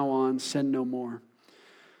from now on, sin no more."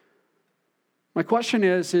 My question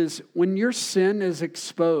is when your sin is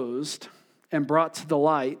exposed and brought to the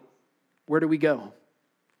light, where do we go?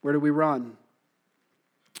 Where do we run?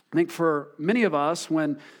 I think for many of us,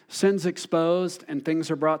 when sin's exposed and things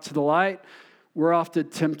are brought to the light, we're often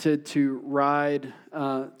tempted to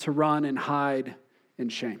run and hide in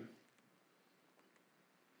shame.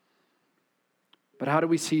 But how do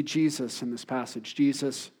we see Jesus in this passage?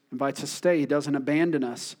 Jesus invites us to stay. He doesn't abandon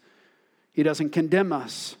us. He doesn't condemn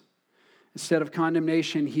us. Instead of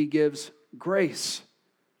condemnation, he gives grace.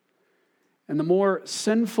 And the more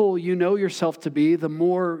sinful you know yourself to be, the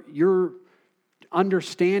more your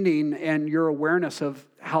understanding and your awareness of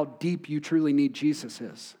how deep you truly need Jesus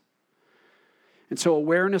is. And so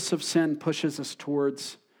awareness of sin pushes us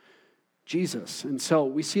towards Jesus. And so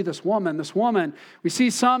we see this woman, we see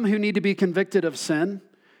some who need to be convicted of sin,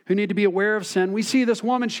 who need to be aware of sin. We see this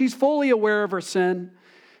woman, she's fully aware of her sin.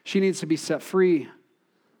 She needs to be set free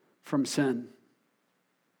from sin.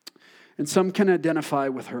 And some can identify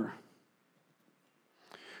with her.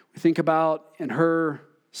 We think about in her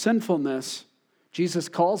sinfulness, Jesus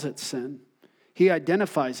calls it sin. He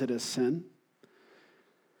identifies it as sin.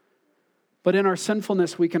 But in our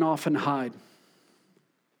sinfulness, we can often hide.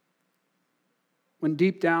 When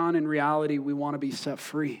deep down in reality, we want to be set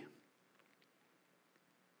free.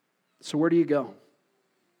 So where do you go?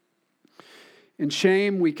 In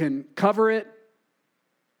shame, we can cover it,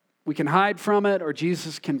 we can hide from it, or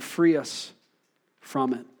Jesus can free us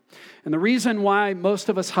from it. And the reason why most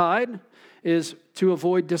of us hide is to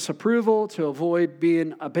avoid disapproval, to avoid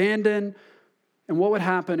being abandoned. And what would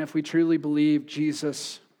happen if we truly believe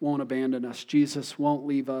Jesus won't abandon us, Jesus won't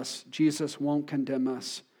leave us, Jesus won't condemn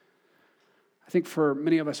us? I think for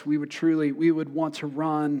many of us, we would want to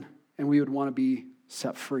run and we would want to be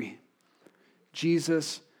set free.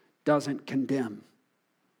 Jesus doesn't condemn.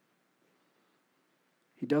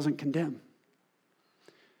 He doesn't condemn.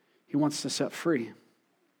 He wants to set free.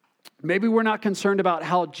 Maybe we're not concerned about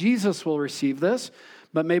how Jesus will receive this,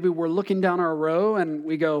 but maybe we're looking down our row and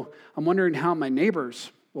we go, I'm wondering how my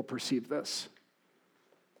neighbors will perceive this.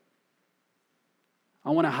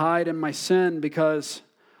 I want to hide in my sin because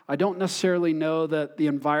I don't necessarily know that the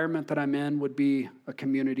environment that I'm in would be a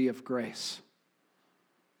community of grace.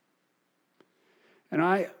 And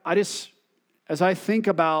I just, as I think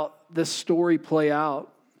about this story play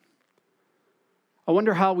out, I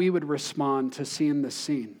wonder how we would respond to seeing this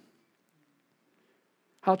scene.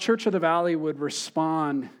 How Church of the Valley would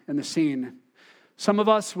respond in the scene. Some of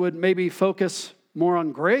us would maybe focus more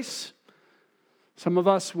on grace. Some of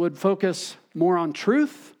us would focus more on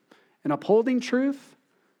truth and upholding truth.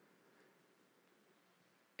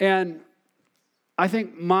 And I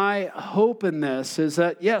think my hope in this is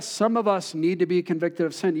that, yes, some of us need to be convicted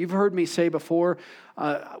of sin. You've heard me say before,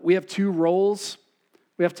 we have two roles.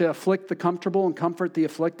 We have to afflict the comfortable and comfort the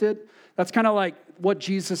afflicted. That's kind of like what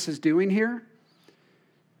Jesus is doing here.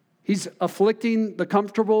 He's afflicting the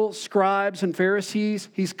comfortable scribes and Pharisees.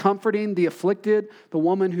 He's comforting the afflicted, the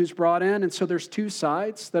woman who's brought in. And so there's two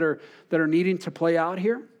sides that are needing to play out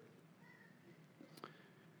here.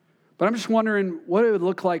 But I'm just wondering what it would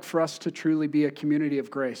look like for us to truly be a community of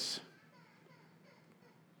grace.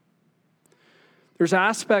 There's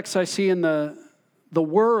aspects I see in the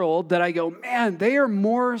world that I go, man, they are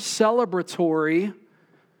more celebratory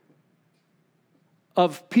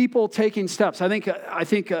of people taking steps. I think I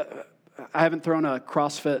haven't thrown a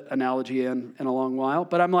CrossFit analogy in a long while,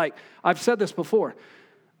 but I'm like, I've said this before.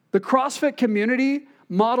 The CrossFit community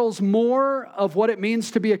models more of what it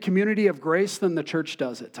means to be a community of grace than the church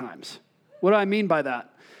does at times. What do I mean by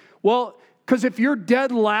that? Well, because if you're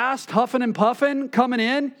dead last, huffing and puffing, coming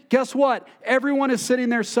in, guess what? Everyone is sitting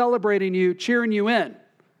there celebrating you, cheering you in.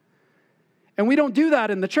 And we don't do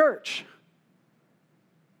that in the church.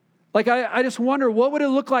 Like, I just wonder, what would it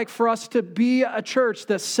look like for us to be a church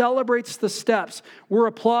that celebrates the steps? We're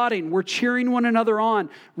applauding, we're cheering one another on,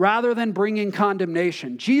 rather than bringing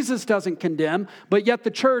condemnation. Jesus doesn't condemn, but yet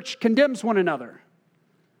the church condemns one another.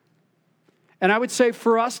 And I would say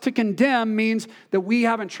for us to condemn means that we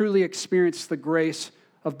haven't truly experienced the grace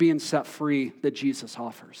of being set free that Jesus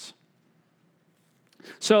offers.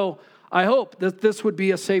 So I hope that this would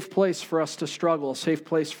be a safe place for us to struggle, a safe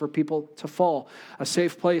place for people to fall, a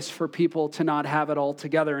safe place for people to not have it all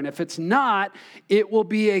together. And if it's not, it will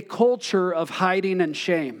be a culture of hiding and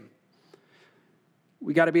shame.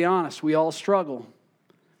 We got to be honest, we all struggle.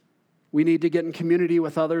 We need to get in community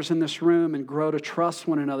with others in this room and grow to trust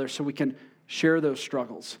one another so we can share those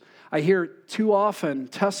struggles. I hear too often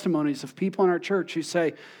testimonies of people in our church who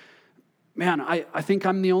say, man, I think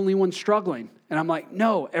I'm the only one struggling. And I'm like,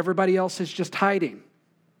 no, everybody else is just hiding.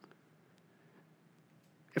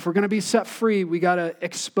 If we're going to be set free, we got to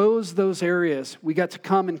expose those areas. We got to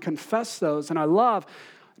come and confess those. And I love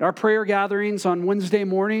our prayer gatherings on Wednesday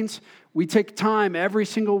mornings. We take time every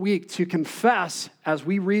single week to confess, as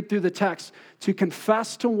we read through the text, to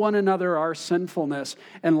confess to one another our sinfulness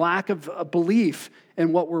and lack of belief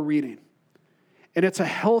in what we're reading. And it's a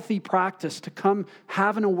healthy practice to come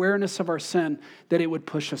have an awareness of our sin, that it would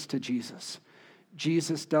push us to Jesus.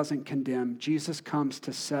 Jesus doesn't condemn. Jesus comes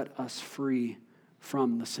to set us free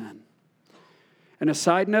from the sin. And a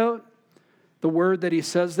side note, the word that he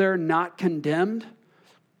says there, not condemned,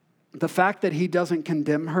 the fact that he doesn't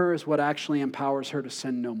condemn her is what actually empowers her to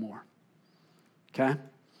sin no more. Okay?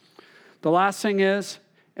 The last thing is,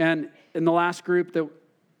 and in the last group that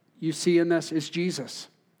you see in this, is Jesus.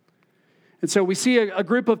 And so we see a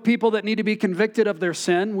group of people that need to be convicted of their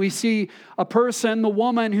sin. We see a person, the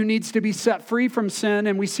woman, who needs to be set free from sin.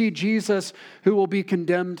 And we see Jesus, who will be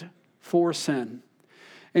condemned for sin.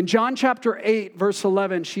 In John chapter 8, verse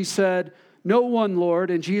 11, she said, "No one, Lord."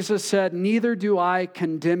 And Jesus said, "Neither do I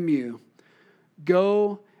condemn you.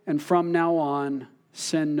 Go, and from now on,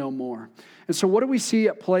 sin no more." And so what do we see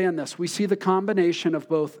at play in this? We see the combination of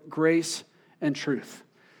both grace and truth.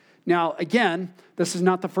 Now, again, this is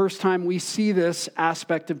not the first time we see this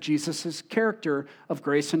aspect of Jesus' character of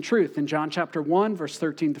grace and truth. In John chapter 1, verse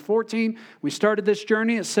 13 to 14, we started this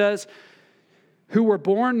journey. It says, "Who were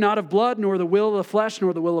born not of blood, nor the will of the flesh,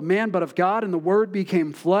 nor the will of man, but of God. And the Word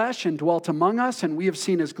became flesh and dwelt among us. And we have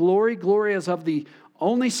seen his glory, glory as of the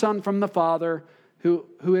only Son from the Father." Who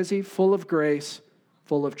is he? Full of grace,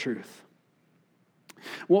 full of truth.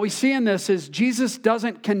 What we see in this is Jesus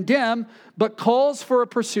doesn't condemn, but calls for a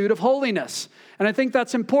pursuit of holiness. And I think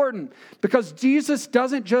that's important, because Jesus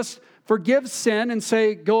doesn't just forgive sin and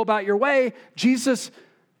say, go about your way. Jesus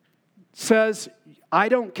says, I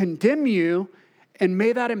don't condemn you, and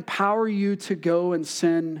may that empower you to go and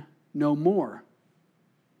sin no more.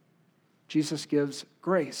 Jesus gives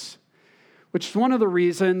grace, which is one of the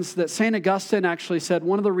reasons that St. Augustine actually said,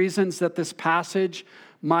 one of the reasons that this passage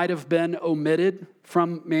might have been omitted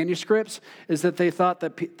from manuscripts is that they thought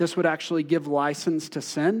that this would actually give license to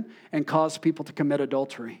sin and cause people to commit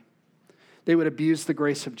adultery. They would abuse the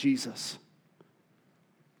grace of Jesus.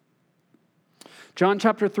 John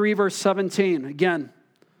chapter 3, verse 17. Again,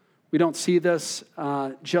 we don't see this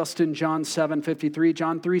just in John 7:53.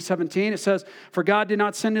 John 3:17, it says, "For God did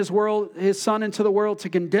not send his Son into the world to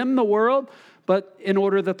condemn the world, but in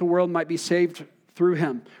order that the world might be saved through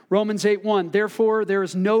him." Romans 8:1, "Therefore there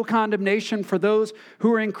is no condemnation for those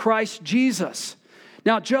who are in Christ Jesus."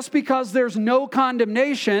 Now, just because there's no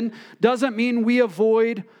condemnation doesn't mean we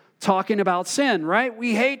avoid talking about sin, right?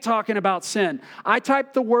 We hate talking about sin. I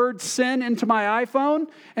type the word sin into my iPhone,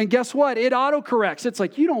 and guess what? It autocorrects. It's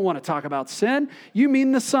like, you don't want to talk about sin. You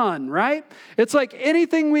mean the sun, right? It's like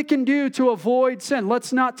anything we can do to avoid sin.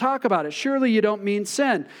 Let's not talk about it. Surely you don't mean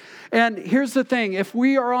sin. And here's the thing. If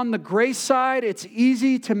we are on the grace side, it's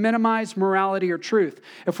easy to minimize morality or truth.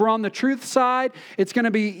 If we're on the truth side, it's going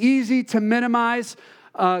to be easy to minimize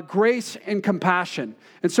grace and compassion.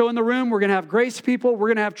 And so in the room, we're going to have grace people. We're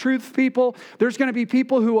going to have truth people. There's going to be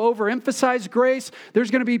people who overemphasize grace.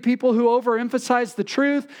 There's going to be people who overemphasize the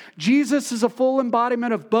truth. Jesus is a full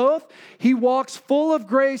embodiment of both. He walks full of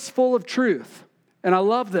grace, full of truth. And I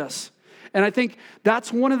love this. And I think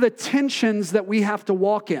that's one of the tensions that we have to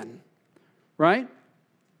walk in, right?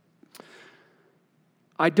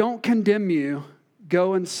 I don't condemn you.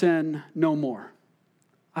 Go and sin no more.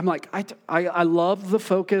 I'm like, I love the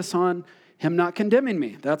focus on him not condemning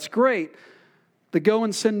me. That's great. The go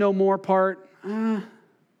and sin no more part, that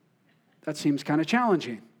seems kind of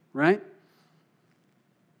challenging, right?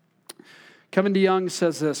 Kevin DeYoung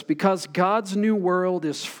says this, "Because God's new world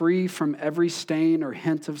is free from every stain or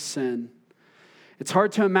hint of sin, It's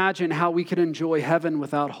hard to imagine how we could enjoy heaven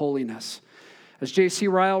without holiness. As J.C.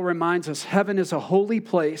 Ryle reminds us, heaven is a holy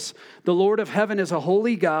place. The Lord of heaven is a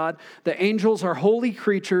holy God. The angels are holy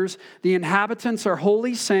creatures. The inhabitants are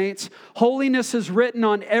holy saints. Holiness is written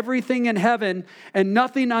on everything in heaven, and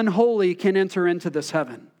nothing unholy can enter into this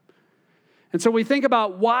heaven. And so we think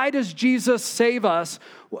about, why does Jesus save us?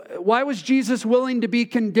 Why was Jesus willing to be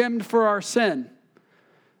condemned for our sin?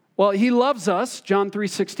 Well, he loves us, John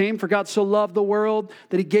 3:16, for God so loved the world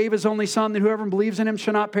that he gave his only son, that whoever believes in him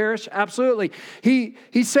shall not perish. Absolutely. He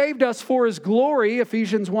saved us for his glory,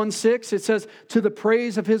 Ephesians 1:6. It says, to the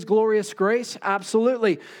praise of his glorious grace.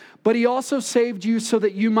 Absolutely. But he also saved you so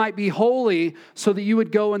that you might be holy, so that you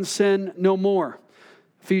would go and sin no more.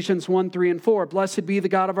 Ephesians 1:3-4. Blessed be the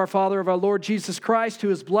God of our Father, of our Lord Jesus Christ, who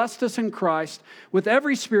has blessed us in Christ with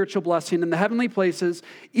every spiritual blessing in the heavenly places,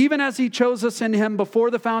 even as he chose us in him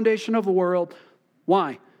before the foundation of the world.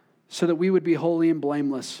 Why? So that we would be holy and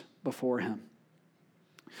blameless before him.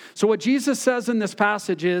 So what Jesus says in this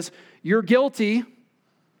passage is, you're guilty.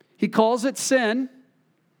 He calls it sin,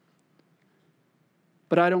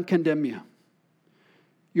 but I don't condemn you.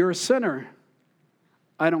 You're a sinner.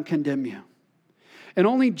 I don't condemn you. And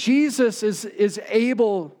only Jesus is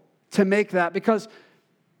able to make that, because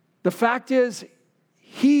the fact is,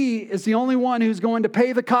 he is the only one who's going to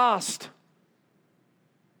pay the cost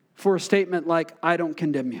for a statement like, I don't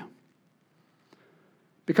condemn you.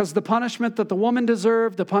 Because the punishment that the woman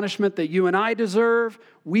deserved, the punishment that you and I deserve,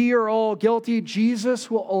 we are all guilty. Jesus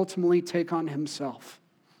will ultimately take on himself.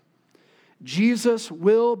 Jesus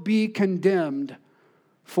will be condemned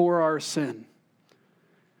for our sin.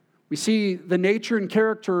 We see the nature and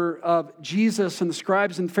character of Jesus and the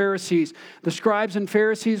scribes and Pharisees. The scribes and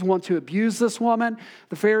Pharisees want to abuse this woman.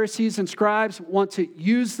 The Pharisees and scribes want to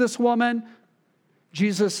use this woman.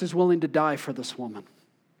 Jesus is willing to die for this woman.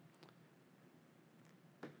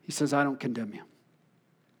 He says, I don't condemn you.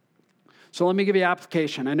 So let me give you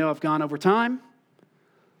application. I know I've gone over time.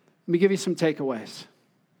 Let me give you some takeaways.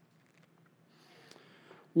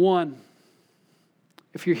 1,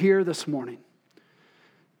 if you're here this morning,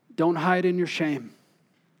 don't hide in your shame.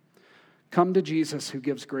 Come to Jesus, who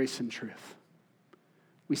gives grace and truth.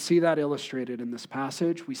 We see that illustrated in this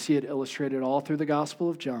passage. We see it illustrated all through the Gospel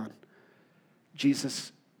of John.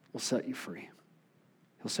 Jesus will set you free.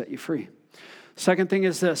 He'll set you free. Second thing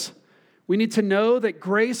is this. We need to know that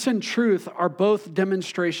grace and truth are both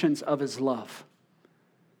demonstrations of his love.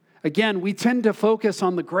 Again, we tend to focus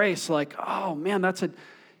on the grace like, oh man,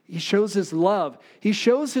 he shows his love. He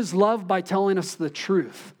shows his love by telling us the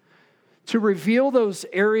truth. To reveal those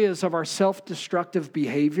areas of our self-destructive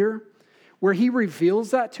behavior, where he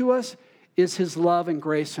reveals that to us, is his love and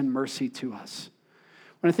grace and mercy to us.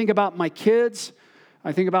 When I think about my kids,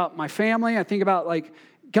 I think about my family, I think about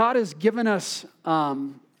God has given us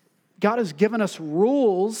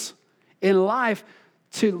rules in life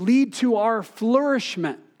to lead to our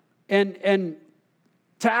flourishment and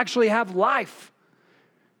to actually have life.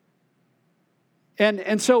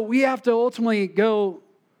 And so we have to ultimately go,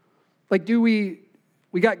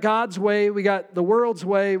 we got God's way, we got the world's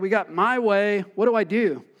way, we got my way. What do I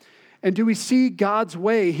do? And do we see God's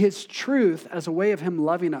way, his truth, as a way of him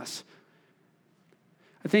loving us?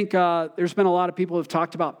 I think there's been a lot of people who have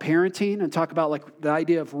talked about parenting and talk about the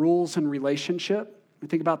idea of rules and relationship. We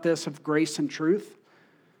think about this of grace and truth.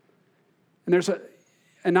 And there's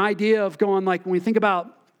an idea of going when we think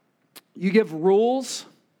about, you give rules,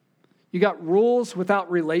 you got rules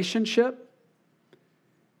without relationship,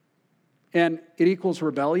 and it equals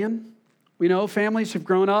rebellion. We know families have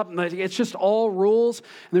grown up and it's just all rules and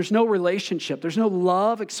there's no relationship. There's no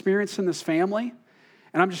love experienced in this family.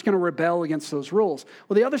 And I'm just going to rebel against those rules.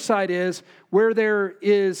 Well, the other side is where there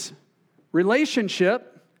is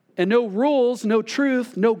relationship and no rules, no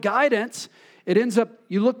truth, no guidance, it ends up,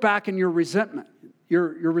 you look back and you're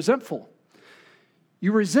You're resentful.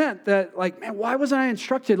 You resent that, man, why wasn't I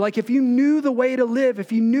instructed? If you knew the way to live,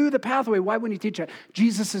 if you knew the pathway, why wouldn't you teach that?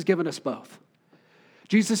 Jesus has given us both.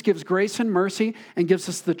 Jesus gives grace and mercy and gives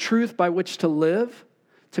us the truth by which to live,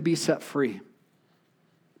 to be set free.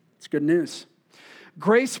 It's good news.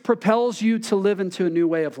 Grace propels you to live into a new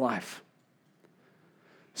way of life.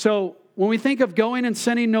 So when we think of going and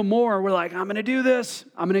sinning no more, we're I'm going to do this.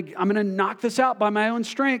 I'm going to knock this out by my own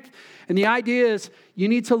strength. And the idea is you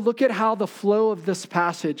need to look at how the flow of this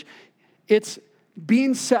passage, it's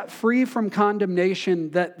being set free from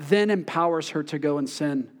condemnation that then empowers her to go and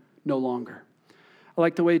sin no longer. I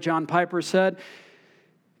like the way John Piper said,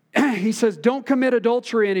 he says, don't commit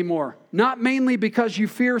adultery anymore. Not mainly because you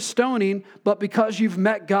fear stoning, but because you've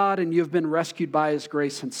met God and you've been rescued by his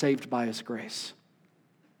grace and saved by his grace.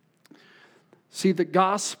 See, the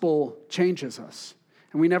gospel changes us,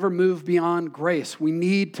 and we never move beyond grace. We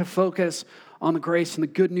need to focus on the grace and the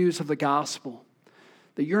good news of the gospel,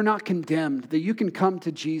 that you're not condemned, that you can come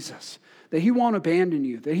to Jesus, that he won't abandon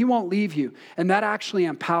you, that he won't leave you, and that actually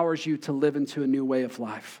empowers you to live into a new way of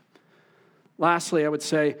life. Lastly, I would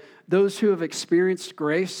say, those who have experienced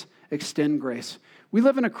grace, extend grace. We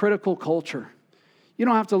live in a critical culture. You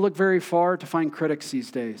don't have to look very far to find critics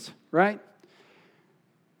these days, right?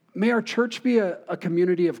 May our church be a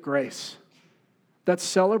community of grace that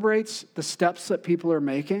celebrates the steps that people are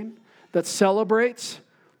making, that celebrates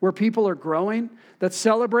where people are growing, that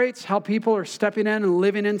celebrates how people are stepping in and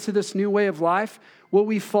living into this new way of life. Will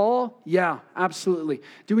we fall? Yeah, absolutely.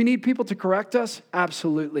 Do we need people to correct us?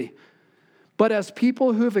 Absolutely. But as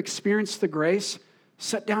people who have experienced the grace,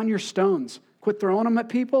 set down your stones, quit throwing them at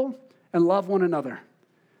people, and love one another.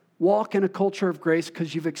 Walk in a culture of grace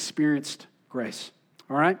because you've experienced grace.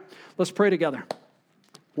 All right? Let's pray together.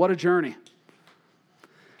 What a journey.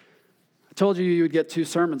 I told you would get 2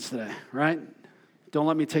 sermons today, right? Don't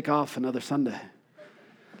let me take off another Sunday.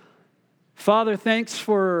 Father, thanks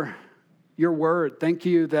for your word. Thank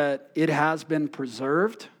you that it has been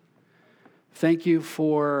preserved. Thank you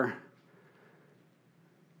for,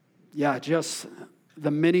 just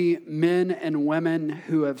the many men and women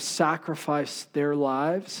who have sacrificed their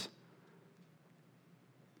lives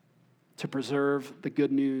to preserve the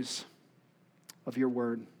good news of your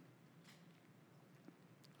word.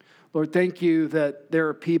 Lord, thank you that there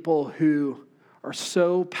are people who are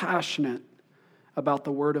so passionate about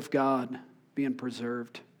the word of God being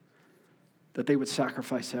preserved that they would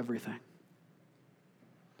sacrifice everything.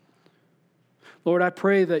 Lord, I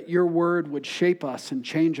pray that your word would shape us and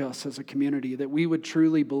change us as a community, that we would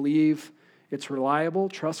truly believe it's reliable,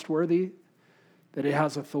 trustworthy, that it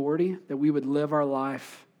has authority, that we would live our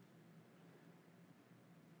life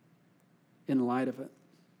in light of it.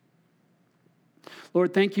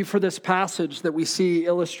 Lord, thank you for this passage that we see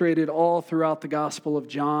illustrated all throughout the Gospel of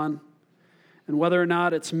John. And whether or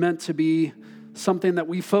not it's meant to be something that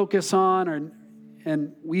we focus on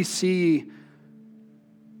and we see,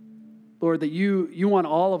 Lord, that you want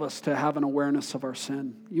all of us to have an awareness of our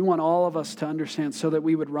sin. You want all of us to understand so that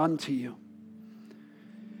we would run to you.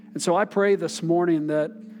 And so I pray this morning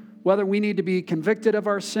that whether we need to be convicted of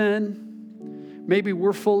our sin, maybe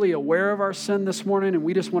we're fully aware of our sin this morning and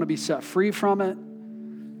we just want to be set free from it.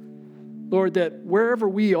 Lord, that wherever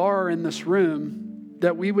we are in this room,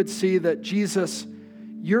 that we would see that Jesus,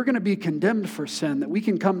 you're going to be condemned for sin, that we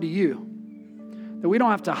can come to you, that we don't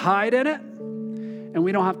have to hide in it and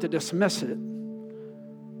we don't have to dismiss it,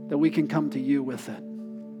 that we can come to you with it.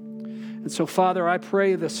 And so, Father, I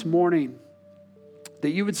pray this morning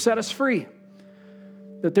that you would set us free,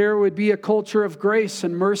 that there would be a culture of grace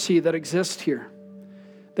and mercy that exists here,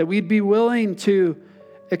 that we'd be willing to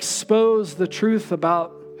expose the truth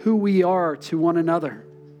about who we are to one another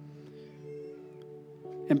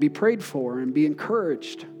and be prayed for and be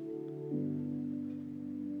encouraged.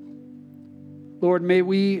 Lord, may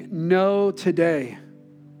we know today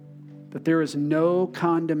that there is no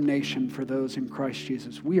condemnation for those in Christ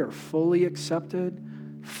Jesus. We are fully accepted,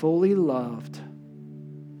 fully loved.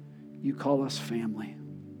 You call us family.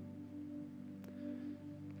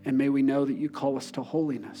 And may we know that you call us to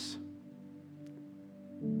holiness.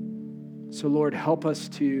 So, Lord, help us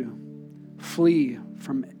to flee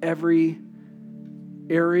from every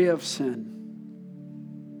area of sin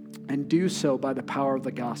and do so by the power of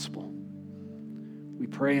the gospel. We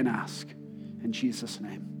pray and ask in Jesus'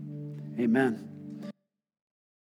 name. Amen.